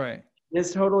 Right.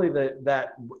 It's totally that,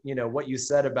 you know, what you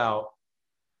said about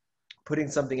putting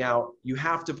something out, you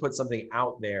have to put something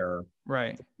out there,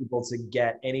 right, for people to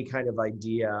get any kind of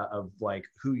idea of like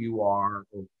who you are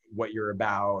or what you're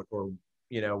about, or,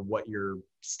 you know, what your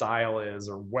style is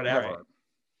or whatever.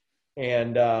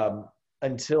 And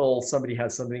until somebody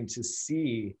has something to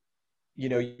see, you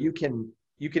know, you can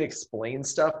explain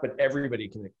stuff, but everybody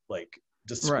can like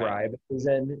describe it.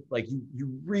 And like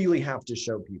you really have to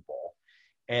show people.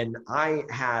 And I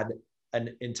had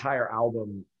an entire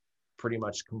album pretty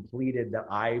much completed that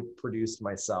I produced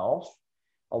myself.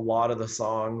 A lot of the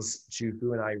songs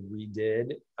Chufu and I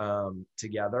redid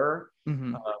together,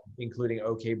 including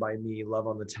Okay by Me, Love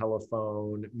on the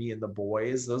Telephone, Me and the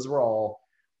Boys. Those were all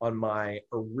on my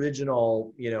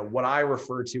original, you know, what I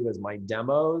refer to as my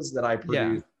demos that I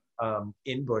produced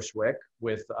in Bushwick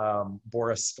with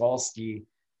Boris Skalski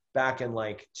back in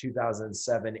like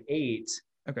 2007, 8.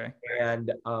 Okay.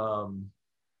 And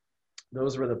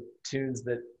those were the tunes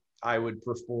that I would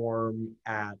perform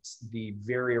at the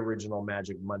very original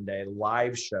Magic Monday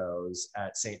live shows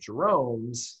at St.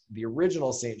 Jerome's, the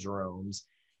original St. Jerome's.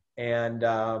 And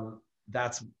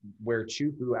that's where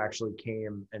Chufu actually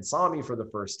came and saw me for the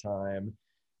first time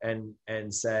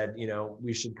and said, you know,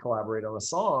 we should collaborate on a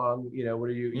song. You know, what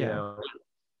are you, you know?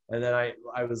 And then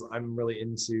I'm really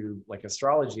into like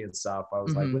astrology and stuff. I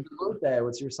was like, when's your birthday?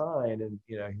 What's your sign? And,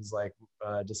 you know, he's like,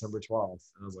 December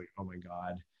 12th. And I was like, oh my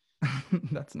God.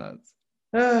 That's nuts.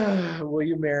 Will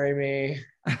you marry me?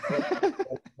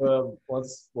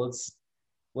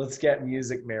 Let's get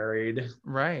music married.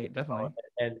 Right, definitely.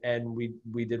 And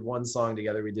we did one song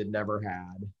together we did Never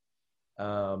Had,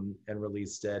 and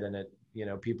released it, and it, you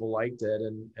know, people liked it,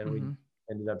 and we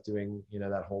ended up doing, you know,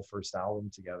 that whole first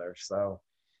album together. So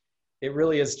it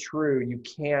really is true. You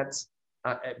can't,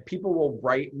 people will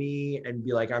write me and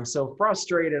be like, I'm so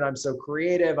frustrated, I'm so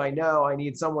creative, I know I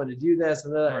need someone to do this,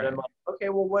 and then and I'm like, okay,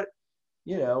 well, what,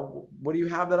 you know, what do you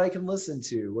have that I can listen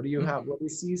to? What do you have? Let me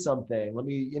see something. Let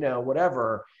me, you know,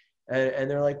 whatever. And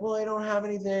they're like, well, I don't have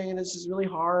anything, and it's just really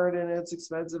hard, and it's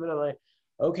expensive. And I'm like,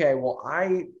 okay, well,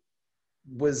 I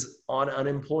was on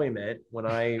unemployment when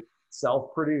I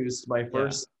self-produced my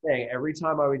first thing. Every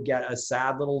time I would get a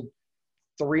sad little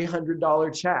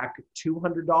 $300 check,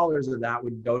 $200 of that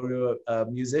would go to a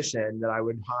musician that I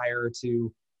would hire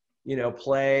to, you know,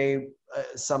 play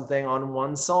something on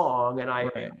one song. And I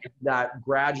did that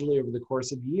gradually over the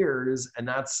course of years. And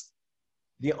that's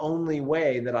the only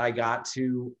way that I got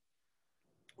to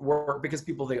work, because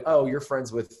people think, oh, you're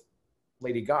friends with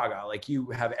Lady Gaga, like you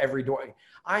have every door.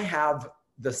 I have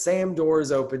the same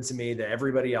doors open to me that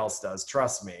everybody else does.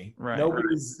 Trust me.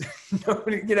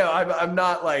 Nobody, you know, I'm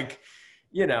not like,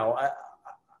 you know,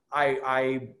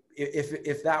 I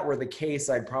if that were the case,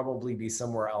 I'd probably be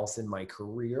somewhere else in my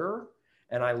career.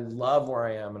 And I love where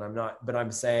I am, and I'm not, but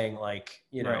I'm saying, like,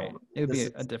 you know, Right. It would be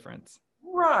a difference.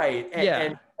 right.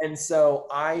 Yeah. And so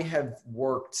I have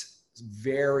worked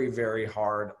very, very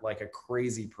hard, like a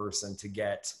crazy person, to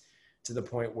get to the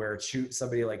point where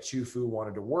somebody like Chufu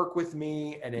wanted to work with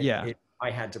me, and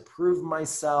I had to prove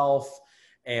myself.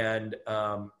 And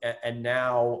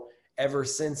now, ever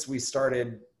since we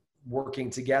started working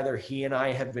together, he and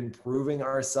I have been proving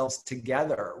ourselves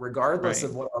together, regardless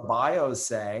of what our bios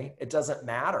say. It doesn't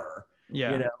matter.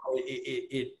 Yeah. You know,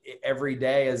 it every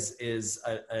day is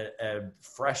a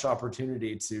fresh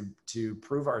opportunity to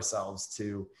prove ourselves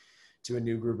to a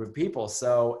new group of people.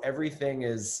 So everything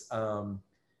is,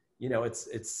 you know,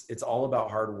 it's all about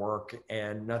hard work,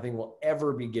 and nothing will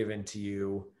ever be given to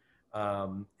you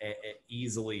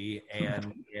easily.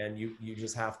 And you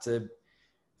just have to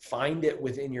find it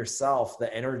within yourself,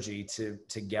 the energy to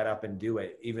get up and do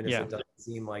it, even if it doesn't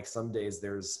seem like some days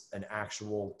there's an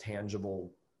actual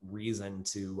tangible reason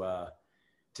to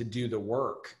do the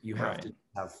work. You have to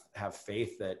have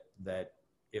faith that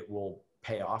it will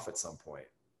pay off at some point.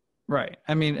 Right.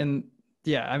 I mean, and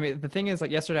I mean, the thing is,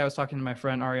 like, yesterday I was talking to my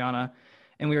friend Ariana,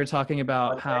 and we were talking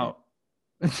about how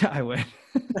I would.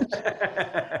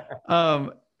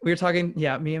 We were talking,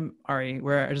 me and Ari,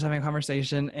 we're just having a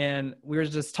conversation, and we were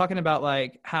just talking about,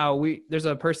 like, how there's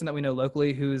a person that we know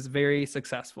locally who's very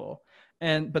successful,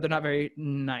 but they're not very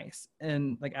nice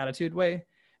in, like, attitude way.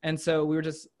 And so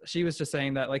she was just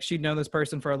saying that, like, she'd known this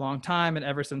person for a long time, and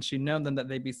ever since she'd known them, that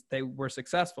they were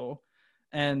successful.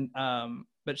 And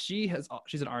but she's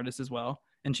an artist as well,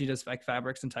 and she does, like,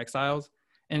 fabrics and textiles.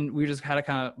 And we just kind of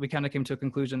came to a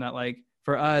conclusion that, like,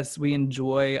 for us, we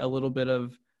enjoy a little bit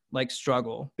of, like,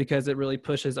 struggle, because it really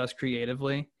pushes us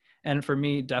creatively. And for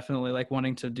me, definitely, like,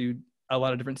 wanting to do a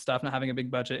lot of different stuff, not having a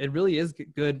big budget, it really is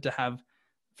good to have.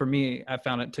 For me, I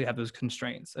found it to have those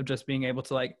constraints of just being able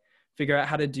to, like, figure out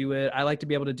how to do it. I like to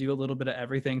be able to do a little bit of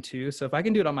everything too. So if I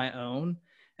can do it on my own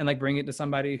and, like, bring it to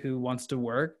somebody who wants to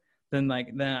work, then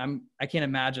I can't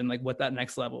imagine, like, what that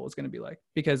next level is going to be like,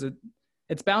 because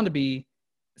it's bound to be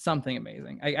something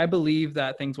amazing. I believe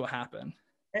that things will happen.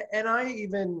 And I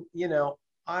even, you know,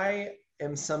 I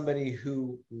am somebody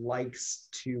who likes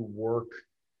to work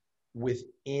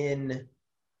within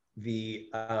the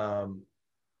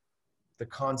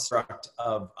construct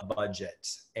of a budget.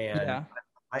 And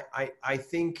I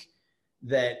think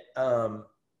that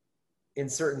in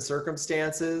certain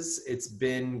circumstances, it's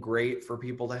been great for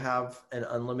people to have an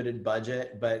unlimited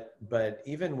budget, but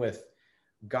even with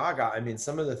Gaga, I mean,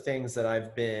 some of the things that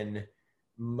I've been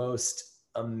most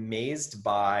amazed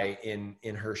by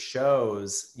in her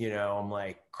shows, you know, I'm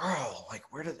like, girl, like,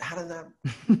 how did that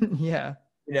yeah,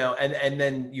 you know, and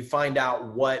then you find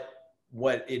out what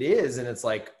it is, and it's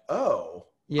like, oh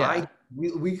yeah,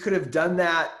 we could have done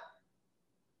that.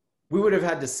 We would have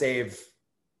had to save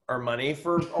our money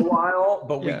for a while,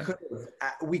 but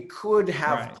we could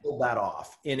have pulled that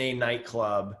off in a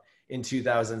nightclub in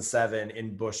 2007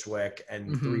 in Bushwick,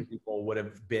 and 3 people would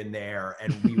have been there,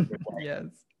 and we would have, like,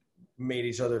 made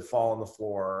each other fall on the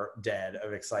floor dead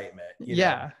of excitement. You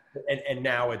know? And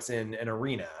now it's in an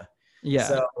arena. Yeah.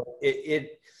 So I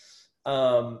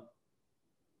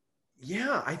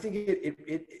think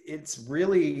it's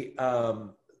really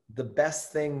the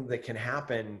best thing that can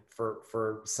happen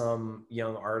for some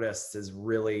young artists is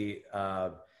really,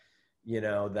 you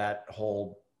know, that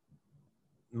whole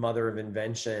mother of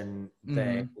invention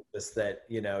thing, just that,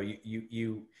 you know,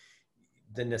 you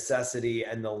the necessity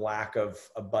and the lack of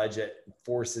a budget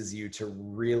forces you to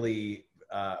really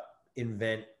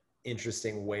invent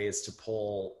interesting ways to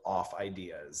pull off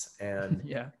ideas. And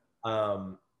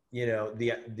you know,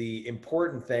 the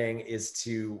important thing is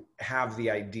to have the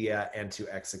idea and to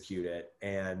execute it,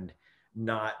 and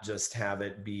not just have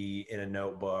it be in a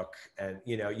notebook. And,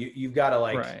 you know, you've got to,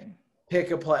 like,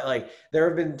 pick a play. Like, there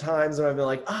have been times when I've been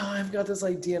like, oh, I've got this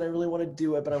idea and I really want to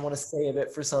do it, but I want to save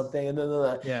it for something. And then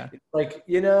like,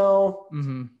 you know,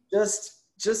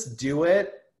 just do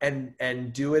it,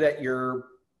 and do it at your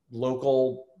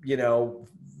local, you know,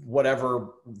 whatever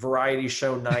variety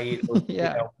show night, or, you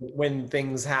know, when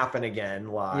things happen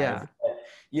again live. But,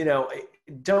 you know,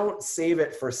 don't save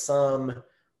it for some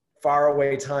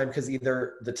faraway time, because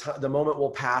either the moment will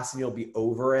pass and you'll be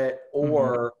over it,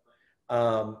 or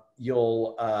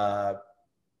you'll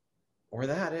or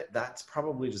that's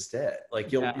probably just it.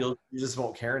 Like, you just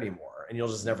won't care anymore, and you'll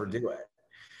just never do it.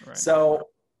 So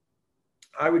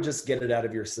I would just get it out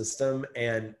of your system.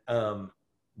 And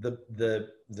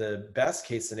the best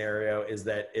case scenario is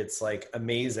that it's, like,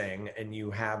 amazing, and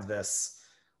you have this,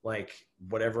 like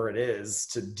whatever it is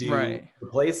to do Right. the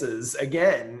places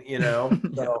again, you know?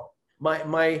 Yeah. So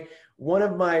one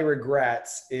of my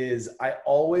regrets is I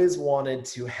always wanted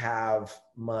to have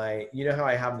you know how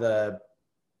I have the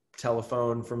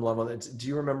telephone from Love on the, do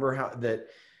you remember how that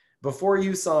before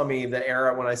you saw me, the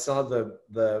era when I still had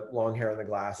the long hair and the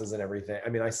glasses and everything. I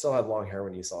mean, I still had long hair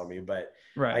when you saw me, but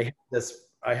Right.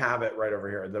 I have it right over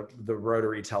here, the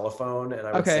rotary telephone, and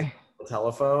I would say Okay. the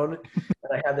telephone.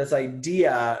 And I had this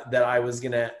idea that I was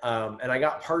gonna, and I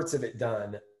got parts of it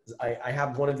done. I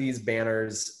have one of these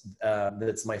banners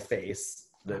that's my face,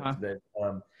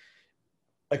 Uh-huh.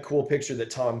 a cool picture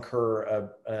that Tom Kerr,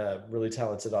 a really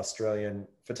talented Australian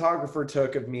photographer,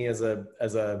 took of me as a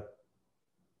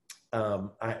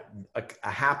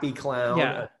happy clown,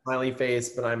 Yeah. a smiley face,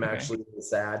 but I'm Okay. actually really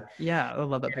sad. Yeah, I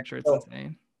love that picture. It's So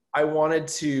insane. I wanted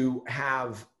to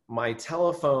have my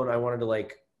telephone, I wanted to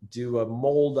like do a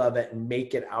mold of it and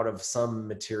make it out of some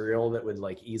material that would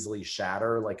like easily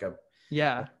shatter, like a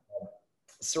Yeah.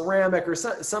 ceramic or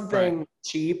something Right.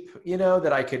 cheap, you know,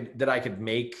 that I could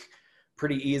make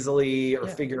pretty easily or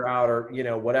Yeah. figure out, or, you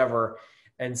know, whatever.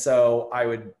 And so I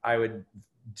would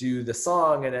do the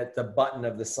song, and at the button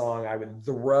of the song, I would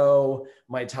throw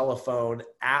my telephone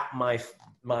at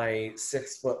my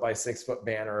 6 foot by 6 foot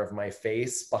banner of my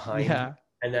face behind me, Yeah.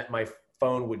 and that my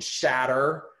phone would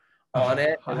shatter Oh on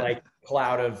it, and God. like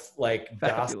cloud of like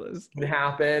dust Fabulous. would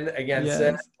happen against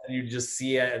it, Yes. and you'd just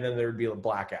see it, and then there would be a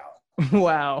blackout.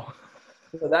 Wow.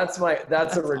 So that's a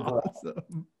That's regret.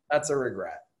 awesome. That's a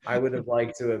regret. I would have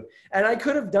liked to have, and I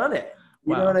could have done it.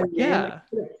 You know Wow. what I mean? Yeah.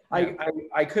 Yeah.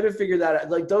 I could have figured that out.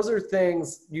 Like those are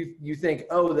things you think,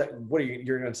 oh, that what are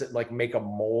you're going to like make a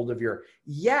mold of your,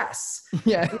 yes.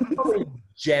 Yeah. You know how many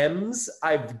gems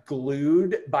I've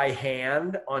glued by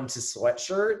hand onto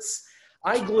sweatshirts?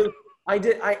 I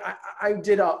did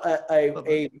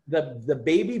the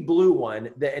baby blue one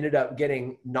that ended up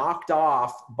getting knocked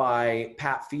off by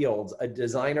Pat Fields, a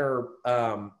designer,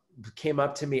 came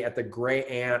up to me at the Gray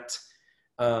Ant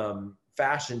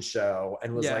fashion show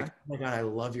and was like, Yeah. oh my God, I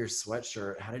love your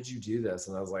sweatshirt. How did you do this?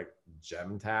 And I was like,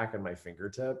 gem tack on my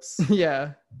fingertips.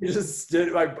 Yeah. It just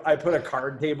stood, I put a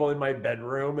card table in my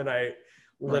bedroom, and I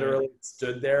literally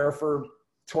stood there for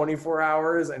 24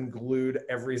 hours and glued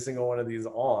every single one of these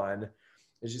on.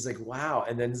 And she's like, wow.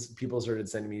 And then people started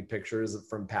sending me pictures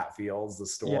from Pat Fields, the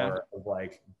store, of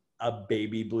like a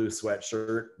baby blue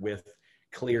sweatshirt with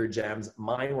clear gems.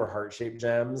 Mine were heart-shaped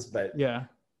gems, but Yeah.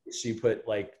 she put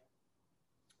like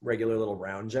regular little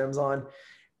round gems on.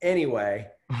 Anyway,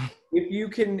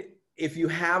 if you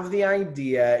have the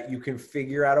idea, you can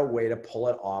figure out a way to pull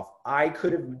it off. I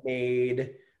could have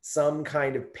made some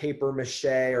kind of paper mache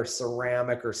or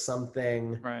ceramic or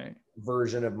something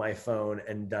version of my phone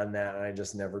and done that, and I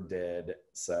just never did.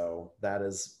 So that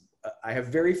is, I have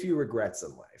very few regrets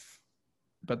in life,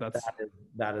 but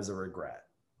that is a regret.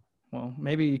 Well,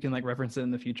 maybe you can like reference it in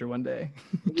the future one day.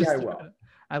 Yeah, I will.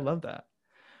 I love that.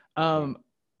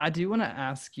 I do want to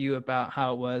ask you about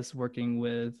how it was working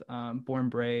with Born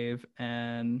Brave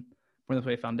and Born This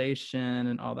Way Foundation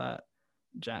and all that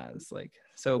jazz, like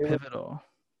so pivotal.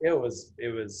 It was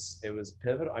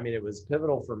pivotal. I mean, it was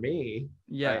pivotal for me.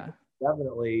 Yeah.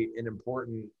 Definitely an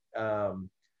important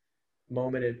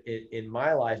moment in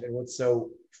my life. And what's so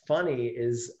funny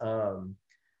is,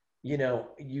 you know,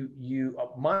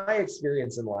 my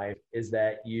experience in life is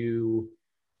that you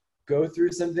go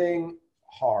through something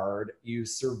hard, you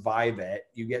survive it,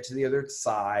 you get to the other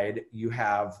side, you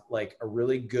have like a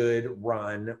really good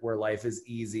run where life is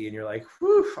easy, and you're like,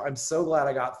 whew, I'm so glad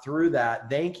I got through that.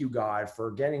 Thank you, God,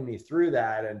 for getting me through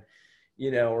that. And, you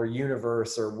know, or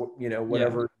universe, or, you know,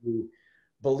 whatever you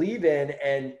believe in.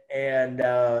 And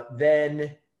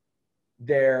then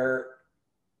there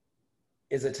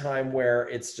is a time where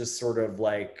it's just sort of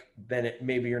like, then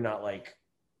maybe you're not like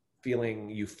feeling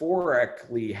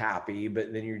euphorically happy,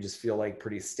 but then you just feel like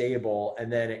pretty stable,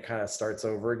 and then it kind of starts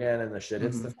over again and the shit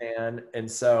hits the fan.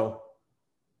 And so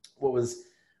what was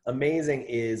amazing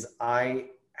is I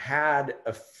had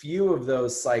a few of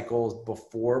those cycles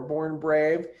before Born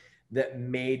Brave that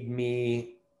made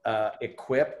me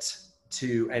equipped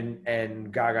to,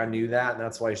 and Gaga knew that, and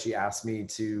that's why she asked me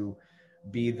to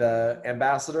be the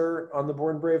ambassador on the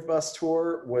Born Brave bus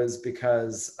tour, was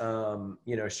because,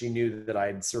 you know, she knew that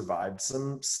I'd survived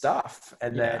some stuff,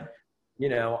 and that, you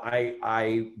know,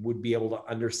 I would be able to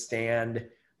understand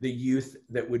the youth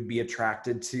that would be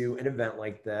attracted to an event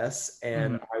like this.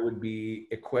 And I would be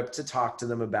equipped to talk to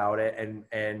them about it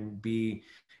and be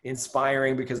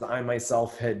inspiring, because I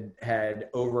myself had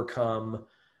overcome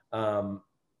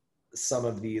some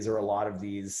of these, or a lot of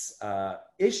these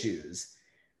issues.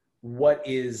 What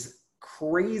is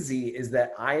crazy is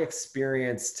that I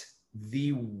experienced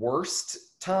the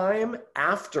worst time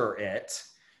after it.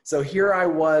 So here I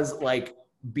was like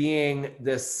being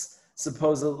this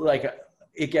supposedly like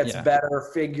it gets better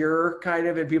figure kind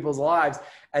of in people's lives.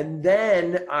 And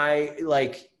then I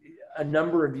like a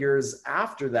number of years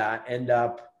after that end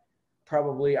up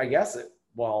probably, I guess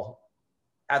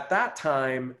at that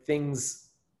time, things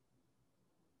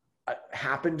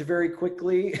happened very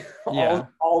quickly,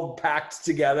 all packed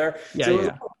together. So it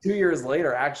was 2 years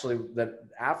later, actually, that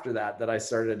after that I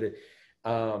started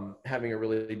having a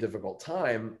really difficult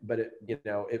time. But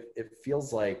it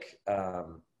feels like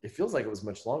it was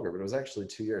much longer, but it was actually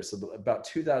 2 years. So about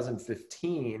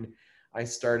 2015, I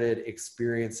started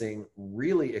experiencing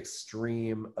really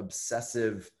extreme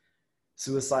obsessive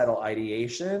suicidal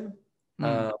ideation.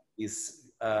 These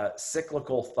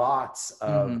cyclical thoughts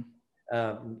of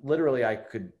literally I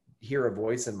could hear a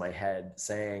voice in my head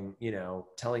saying,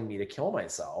 telling me to kill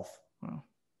myself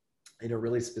in a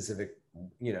really specific,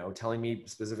 telling me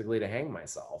specifically to hang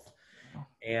myself.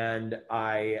 And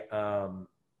I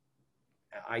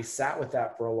sat with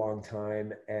that for a long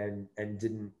time and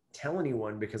didn't tell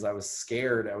anyone because I was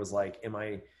scared. I was like, am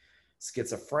I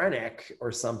schizophrenic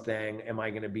or something? Am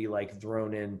I going to be like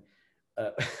thrown in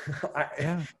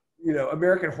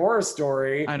American Horror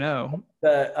Story. I know.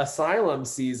 The asylum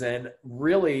season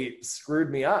really screwed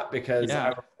me up because I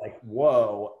was like,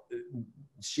 whoa,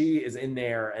 she is in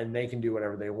there and they can do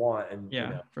whatever they want.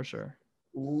 And for sure.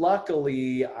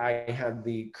 Luckily, I had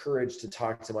the courage to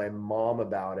talk to my mom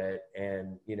about it.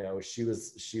 And, she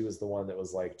was the one that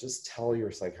was like, just tell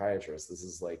your psychiatrist. This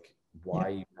is like why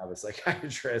you have a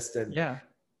psychiatrist. And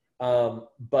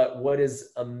but what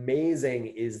is amazing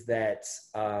is that,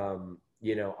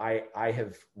 I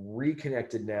have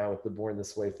reconnected now with the Born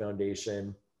This Way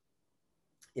Foundation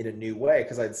in a new way.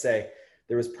 Cause I'd say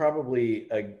there was probably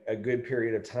a good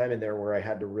period of time in there where I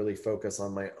had to really focus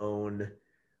on my own,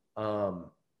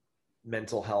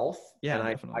 mental health.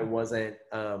 And I wasn't,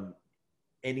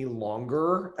 any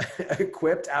longer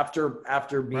equipped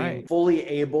after being fully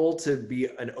able to be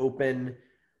an open,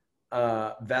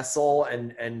 vessel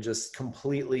and just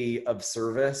completely of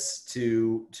service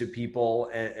to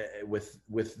people and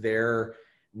with their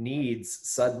needs.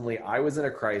 Suddenly I was in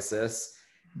a crisis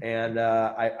and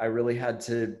I really had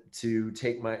to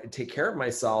take care of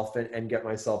myself and get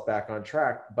myself back on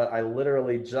track. But I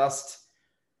literally just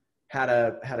had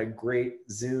a great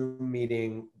Zoom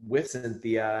meeting with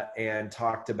Cynthia and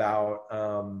talked about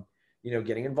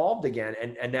getting involved again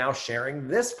and now sharing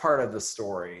this part of the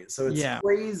story. So it's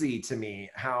crazy to me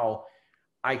how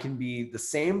I can be the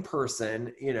same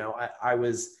person. I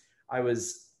was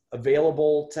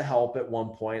available to help at one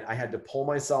point. I had to pull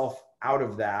myself out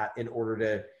of that in order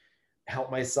to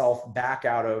help myself back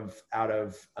out of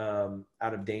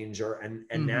danger. And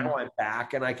now I'm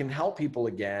back and I can help people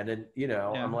again. And,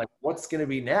 I'm like, what's going to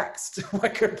be next?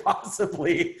 What could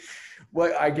possibly,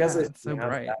 I guess it's so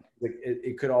bright.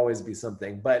 It could always be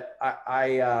something, but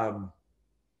I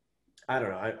don't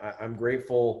know. I'm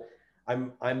grateful.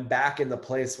 I'm back in the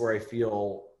place where I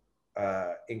feel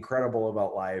incredible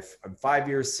about life. I'm 5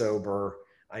 years sober.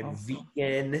 I'm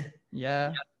vegan.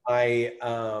 Yeah.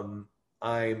 I'm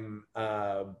I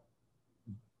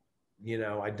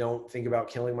don't think about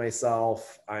killing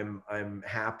myself. I'm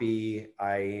happy.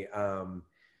 I'm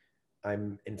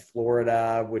in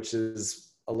Florida, which is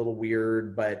a little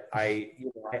weird, but I've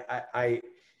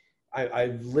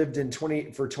lived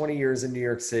for 20 years in New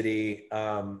York City.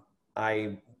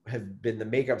 I have been the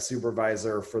makeup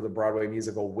supervisor for the Broadway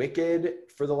musical Wicked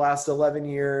for the last 11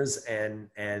 years. And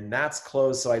that's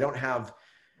closed. So I don't have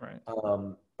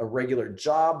a regular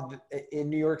job in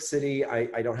New York City.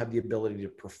 I don't have the ability to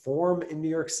perform in New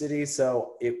York City.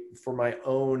 So for my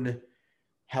own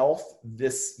health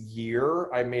this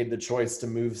year, I made the choice to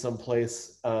move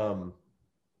someplace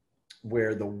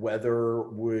where the weather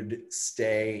would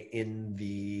stay in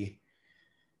the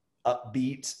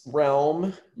upbeat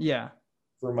realm. Yeah.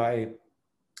 For my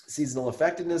seasonal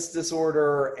affectiveness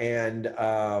disorder. And,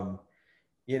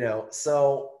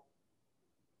 so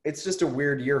it's just a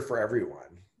weird year for everyone.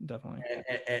 Definitely.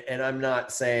 And I'm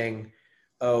not saying,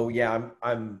 oh yeah,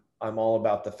 I'm all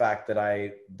about the fact that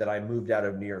I moved out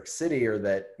of New York City or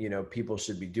that, people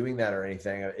should be doing that or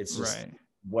anything. It's just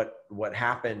what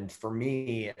happened for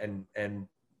me. And,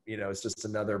 it's just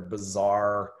another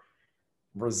bizarre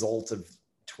result of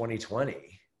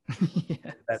 2020.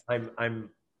 Yes. That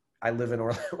I live in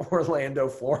Orlando,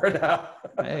 Florida.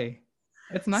 Hey,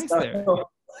 it's nice there.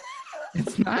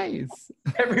 It's nice.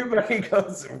 Everybody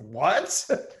goes, what?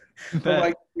 But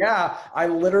like, yeah, I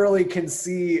literally can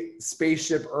see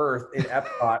Spaceship Earth in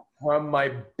Epcot from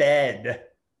my bed.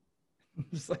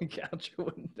 Just like out your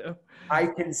window. I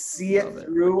can see it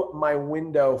through my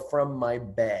window from my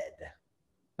bed.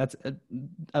 That's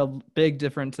a big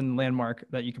difference in landmark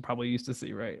that you could probably use to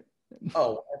see, right?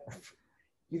 Oh,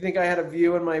 you think I had a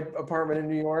view in my apartment in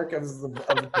New York? Of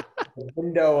the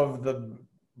window of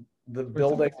the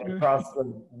building across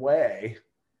the way.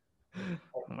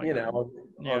 Oh You know,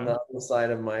 on the other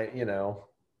side of my,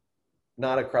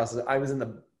 not across. I was in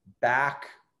the back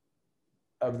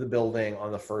of the building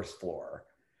on the first floor.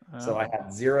 So I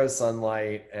had zero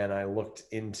sunlight and I looked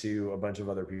into a bunch of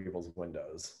other people's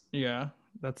windows. Yeah,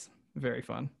 that's very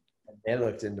fun. And they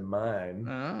looked into mine.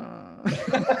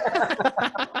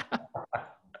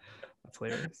 That's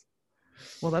hilarious.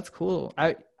 Well, that's cool.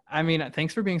 I mean,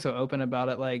 thanks for being so open about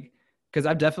it. Like, because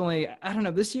I've definitely, I don't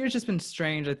know, this year's just been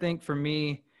strange. I think for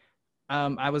me,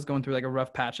 I was going through like a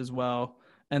rough patch as well.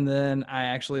 And then I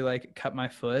actually like cut my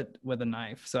foot with a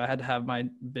knife. So I had to have my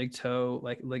big toe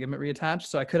like ligament reattached.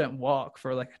 So I couldn't walk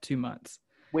for like 2 months.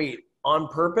 Wait, on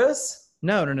purpose?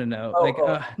 No. No.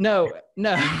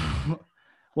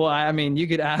 Well, I mean, you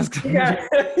could ask. Yeah,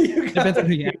 Depends on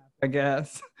who you ask, I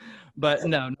guess. But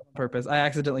no on purpose. I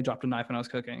accidentally dropped a knife when I was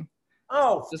cooking.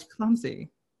 Oh, just clumsy.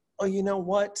 Oh, you know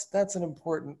what? That's an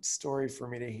important story for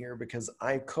me to hear because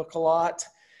I cook a lot.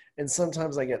 And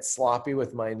sometimes I get sloppy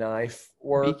with my knife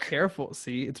work. Be careful.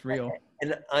 See, it's real.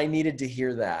 And I needed to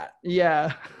hear that.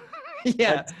 Yeah.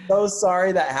 Yeah. I'm so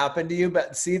sorry that happened to you.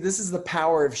 But see, this is the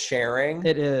power of sharing.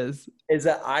 It is. Is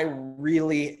that I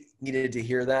really needed to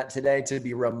hear that today to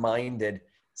be reminded,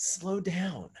 slow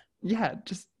down. Yeah,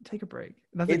 just take a break.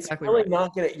 That's it's exactly really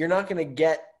right. You're not gonna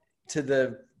get to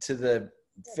the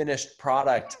finished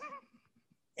product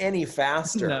any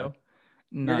faster. No.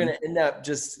 You're going to end up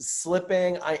just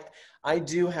slipping. I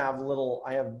do have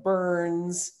I have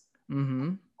burns.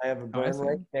 Mm-hmm. I have a burn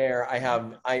right there.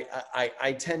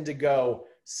 I tend to go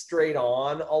straight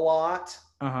on a lot.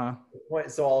 Uh-huh.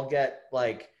 So I'll get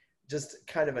like just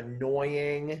kind of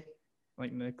annoying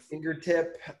like Nick's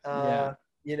fingertip,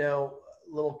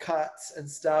 little cuts and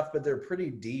stuff, but they're pretty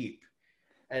deep.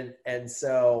 And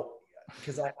so,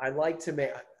 because I like to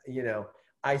make,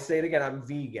 I say it again, I'm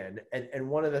vegan. And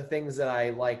one of the things that I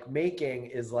like making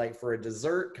is like for a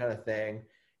dessert kind of thing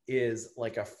is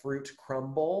like a fruit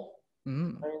crumble.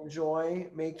 I enjoy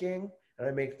making. And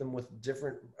I make them with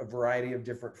a variety of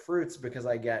different fruits because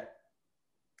I get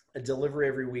a delivery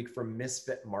every week from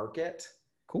Misfit Market.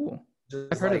 Cool.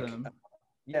 I've heard of them.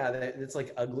 Yeah, it's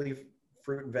like ugly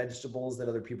fruit and vegetables that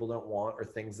other people don't want or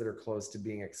things that are close to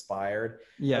being expired.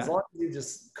 Yeah. As long as you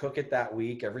just cook it that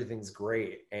week, everything's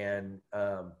great. And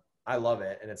I love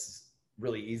it. And it's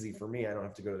really easy for me. I don't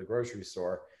have to go to the grocery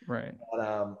store. Right.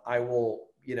 But I will,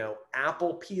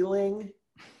 apple peeling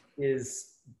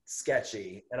is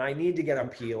sketchy and I need to get a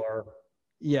peeler.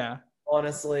 Yeah.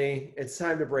 Honestly, it's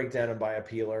time to break down and buy a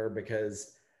peeler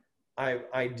because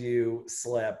I do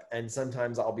slip and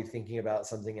sometimes I'll be thinking about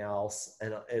something else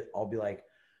and I'll be like,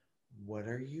 what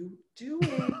are you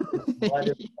doing? Blood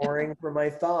is pouring from my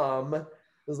thumb. It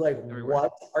was like, everywhere.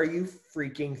 What are you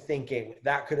freaking thinking?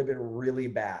 That could have been really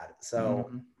bad. So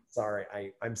sorry.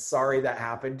 I'm sorry that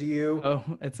happened to you. Oh,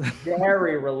 it's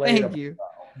very relatable. Thank you.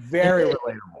 Very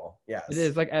relatable. Yes. It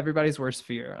is like everybody's worst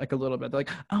fear, like a little bit. They're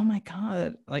like, oh my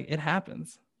God, like it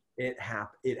happens. It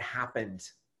happened.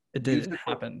 It did. It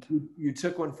happened. You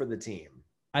took one for the team.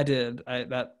 I did.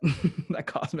 That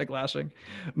cosmic lashing,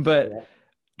 but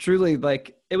truly,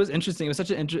 like it was interesting. It was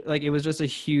such it was just a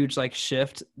huge like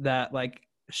shift that like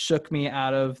shook me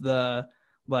out of the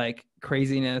like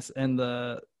craziness and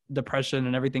the depression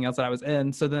and everything else that I was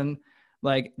in. So then,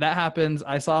 like that happens.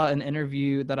 I saw an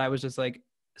interview that I was just like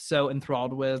so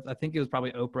enthralled with. I think it was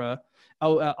probably Oprah.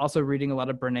 Also reading a lot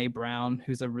of Brene Brown,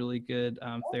 who's a really good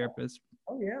therapist.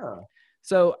 Oh yeah.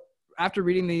 So after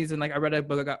reading these and like I read a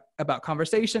book about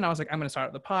conversation, I was like, I'm going to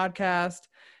start the podcast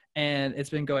and it's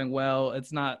been going well.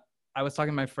 I was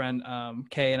talking to my friend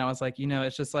Kay and I was like,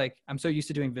 it's just like, I'm so used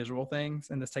to doing visual things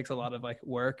and this takes a lot of like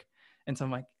work. And so I'm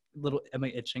like am I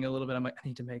itching a little bit? I'm like, I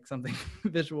need to make something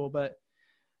visual, but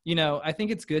I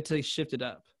think it's good to shift it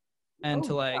up and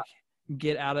to like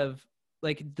get out of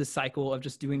like the cycle of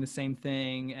just doing the same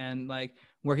thing and like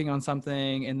working on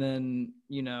something. And then,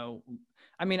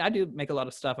 I mean, I do make a lot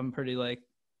of stuff. I'm pretty like,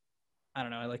 I don't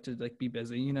know. I like to like be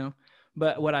busy,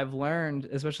 but what I've learned,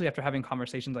 especially after having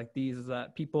conversations like these, is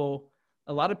that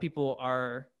a lot of people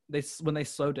when they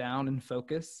slow down and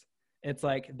focus, it's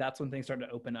like, that's when things start to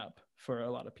open up for a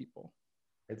lot of people.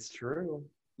 It's true.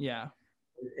 Yeah.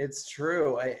 It's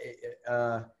true.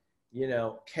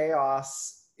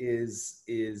 Chaos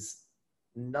is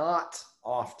not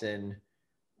often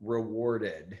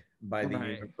rewarded by the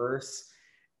Right. universe.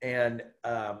 And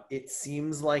it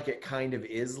seems like it kind of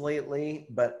is lately,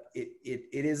 but it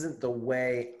isn't the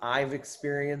way I've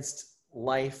experienced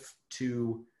life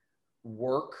to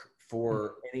work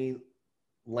for any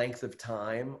length of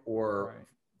time, or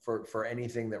for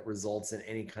anything that results in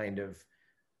any kind of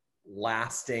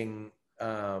lasting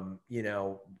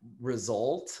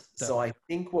result. So I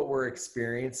think what we're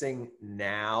experiencing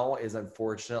now is,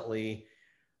 unfortunately,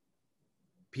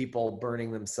 people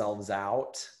burning themselves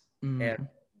out,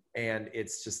 and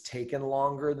it's just taken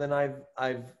longer than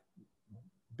I've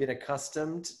been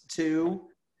accustomed to.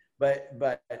 But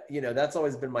that's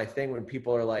always been my thing when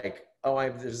people are like, oh,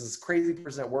 there's this crazy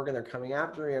person at work and they're coming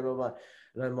after me, blah, blah, blah.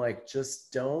 And I'm like,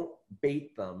 just don't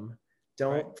bait them.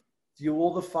 Don't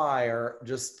fuel the fire.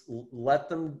 Just let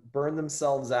them burn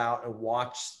themselves out and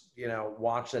watch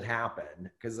it happen.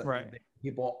 Because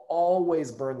people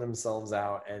always burn themselves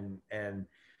out and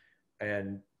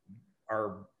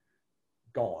are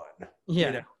gone.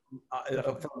 Yeah.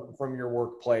 From your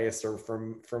workplace or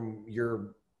from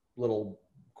your little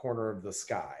corner of the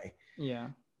sky. Yeah.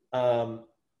 And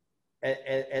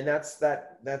that's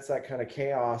that kind of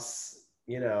chaos,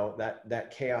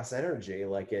 that chaos energy.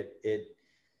 Like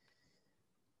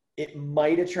it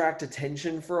might attract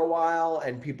attention for a while,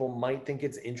 and people might think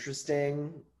it's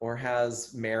interesting or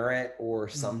has merit or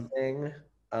something.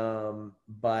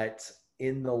 But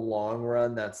in the long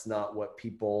run, that's not what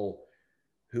people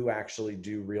who actually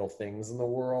do real things in the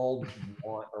world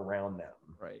want around them.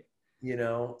 Right.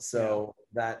 So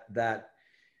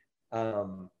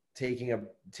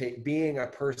being a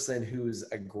person who's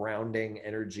a grounding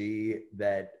energy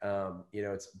that,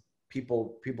 it's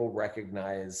people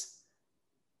recognize,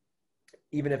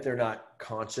 even if they're not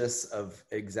conscious of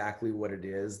exactly what it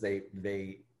is,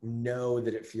 they know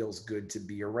that it feels good to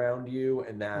be around you.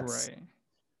 And that's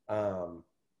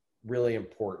really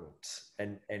important,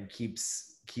 and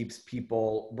keeps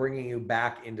people, bringing you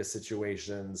back into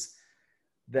situations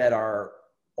that are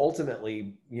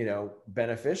ultimately,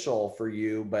 beneficial for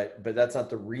you, but that's not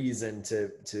the reason to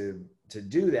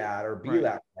do that or be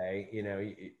that way,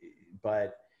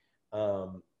 but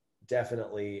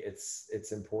definitely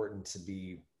it's important to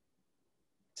be,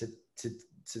 to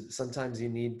sometimes you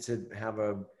need to have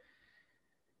a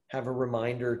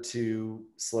reminder to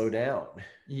slow down.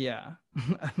 Yeah.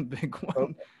 A big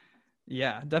one.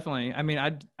 Yeah, definitely. I mean,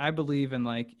 I believe in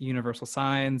like universal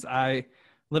signs. I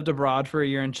lived abroad for a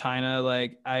year in China.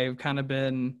 Like I've kind of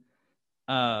been,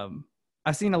 I've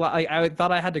seen a lot. Like, I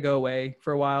thought I had to go away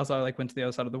for a while, so I like went to the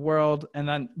other side of the world, and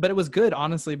then, but it was good,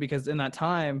 honestly, because in that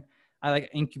time I like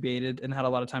incubated and had a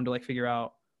lot of time to like figure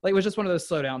out. Like it was just one of those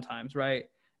slow down times, right?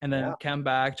 And then come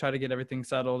back, try to get everything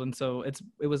settled, and so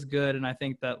it was good. And I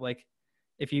think that like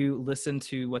if you listen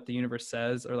to what the universe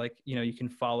says, or like you can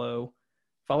follow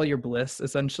your bliss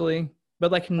essentially, but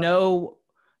like know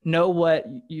what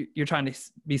you're trying to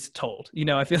be told.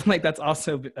 I feel like that's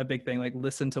also a big thing. Like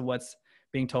listen to what's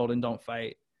being told and don't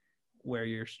fight where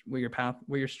your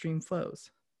stream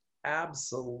flows.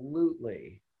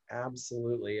 Absolutely.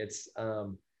 It's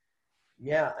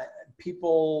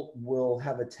people will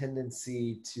have a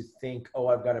tendency to think, oh,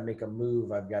 I've got to make a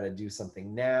move, I've got to do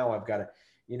something now, I've got to,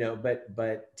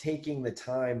 but taking the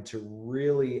time to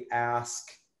really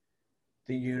ask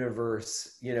the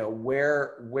universe,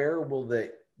 where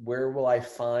will I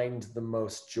find the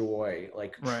most joy,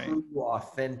 like true,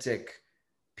 authentic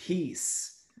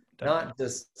peace, not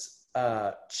just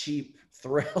cheap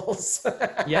thrills.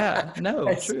 Yeah,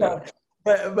 no, true.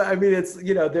 But I mean, it's,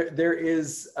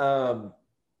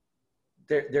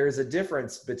 there's a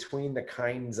difference between the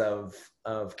kinds of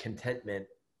contentment,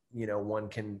 one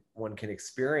can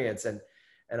experience. And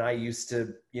I used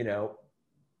to,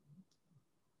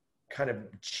 kind of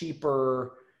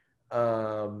cheaper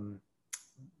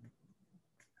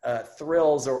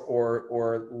thrills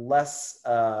or less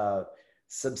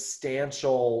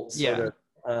substantial sort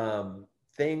of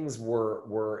things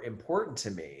were important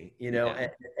to me,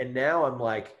 and now I'm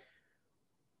like,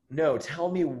 no, tell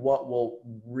me what will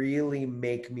really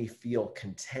make me feel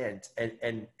content.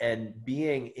 And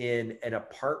being in an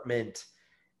apartment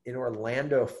in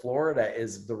Orlando, Florida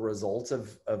is the result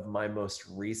of my most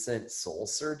recent soul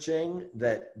searching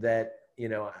that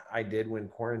I did when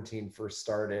quarantine first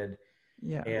started.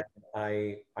 Yeah. And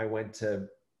I went to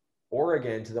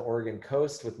Oregon, to the Oregon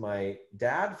coast with my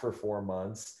dad for 4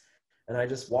 months. And I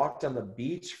just walked on the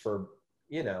beach for,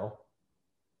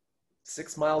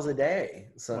 6 miles a day.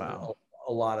 So wow.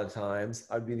 a lot of times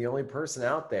I'd be the only person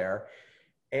out there.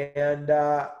 And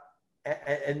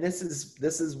this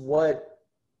is what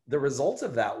the result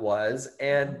of that was,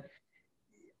 and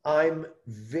I'm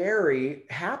very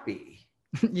happy.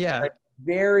 Yeah. I'm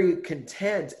very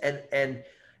content, and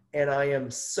I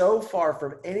am so far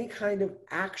from any kind of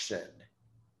action.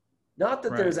 Not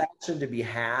that there's action to be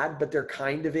had, but there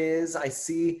kind of is. I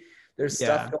see there's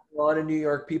stuff going on in New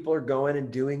York. People are going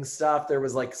and doing stuff. There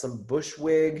was like some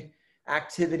bushwig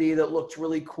activity that looked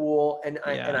really cool. And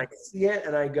I see it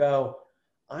and I go,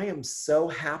 I am so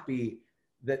happy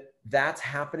that that's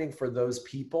happening for those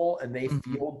people and they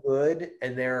feel good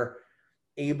and they're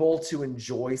able to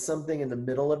enjoy something in the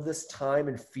middle of this time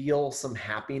and feel some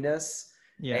happiness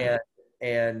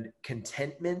and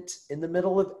contentment in the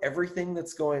middle of everything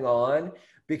that's going on,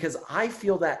 because I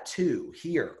feel that too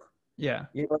here. Yeah.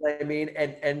 You know what I mean?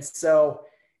 And so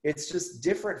it's just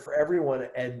different for everyone.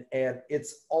 And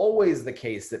it's always the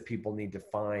case that people need to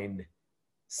find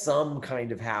some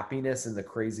kind of happiness in the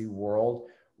crazy world.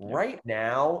 Yeah. Right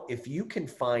now, if you can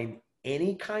find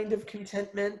any kind of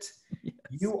contentment,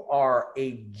 you are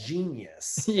a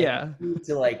genius. Yeah. You need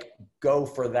to like go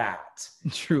for that.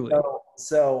 Truly.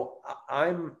 So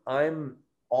I'm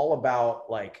all about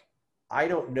like, I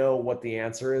don't know what the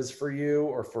answer is for you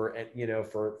or for, you know,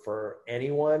 for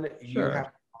anyone. Sure. You have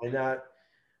to find that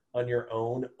on your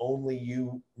own. Only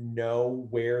you know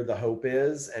where the hope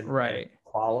is and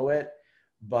follow it.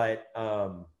 But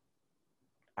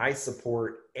I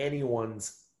support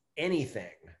anyone's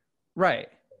anything. Right.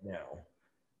 Now,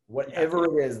 whatever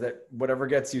it is whatever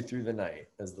gets you through the night,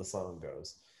 as the song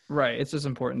goes. Right. It's just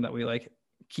important that we like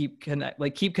keep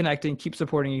connecting, keep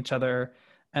supporting each other,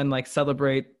 and like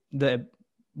celebrate the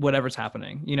whatever's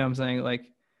happening. You know what I'm saying? Like,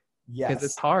 because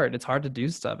it's hard. It's hard to do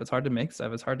stuff. It's hard to make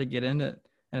stuff. It's hard to get in it,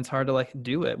 and it's hard to like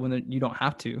do it when you don't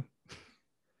have to.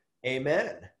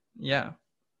 Amen. Yeah.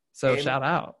 So shout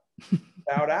out.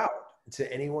 Shout out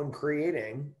to anyone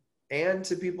creating and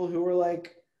to people who are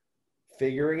like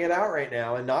figuring it out right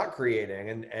now and not creating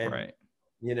and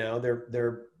you know,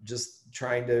 they're just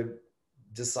trying to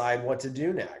decide what to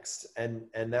do next. And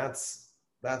that's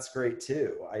great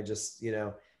too. I just, you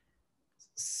know,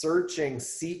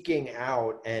 seeking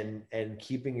out and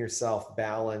keeping yourself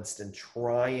balanced and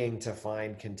trying to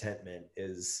find contentment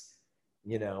is,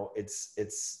 you know,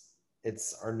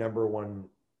 it's our number one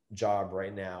job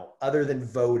right now, other than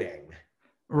voting.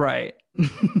 Right.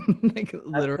 Like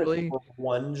literally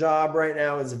one job right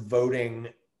now is voting,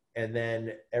 and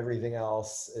then everything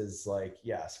else is like,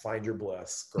 yes, find your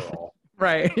bliss, girl.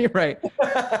 Right.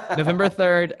 November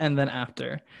 3rd and then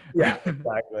after. Yeah,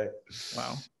 exactly.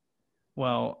 Wow.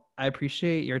 Well, I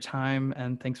appreciate your time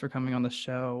and thanks for coming on the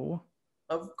show.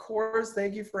 Of course.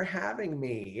 Thank you for having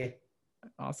me.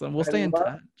 Awesome. We'll stay in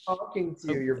touch. Talking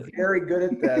to you. You're very good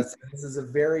at this. This is a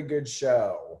very good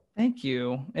show. Thank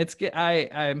you.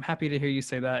 I'm happy to hear you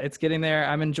say that. It's getting there.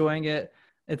 I'm enjoying it.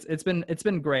 It's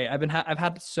been great. I've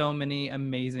had so many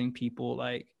amazing people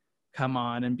like come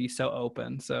on and be so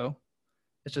open. So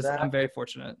it's just, I'm very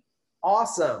fortunate.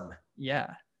 Awesome. Yeah.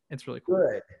 It's really cool.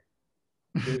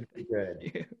 Good.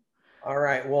 Good. All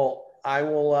right. Well, I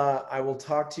will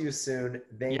talk to you soon.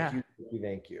 Thank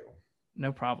you.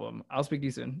 No problem. I'll speak to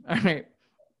you soon. All right.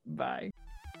 Bye.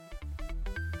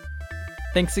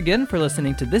 Thanks again for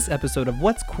listening to this episode of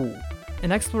What's Cool,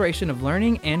 an exploration of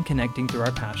learning and connecting through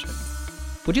our passions.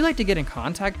 Would you like to get in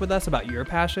contact with us about your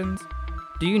passions?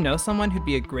 Do you know someone who'd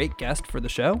be a great guest for the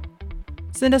show?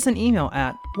 Send us an email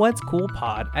at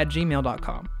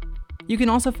whatscoolpod@gmail.com. You can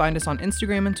also find us on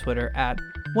Instagram and Twitter at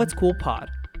whatscoolpod,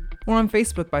 or on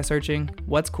Facebook by searching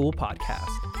What's Cool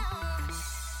Podcast.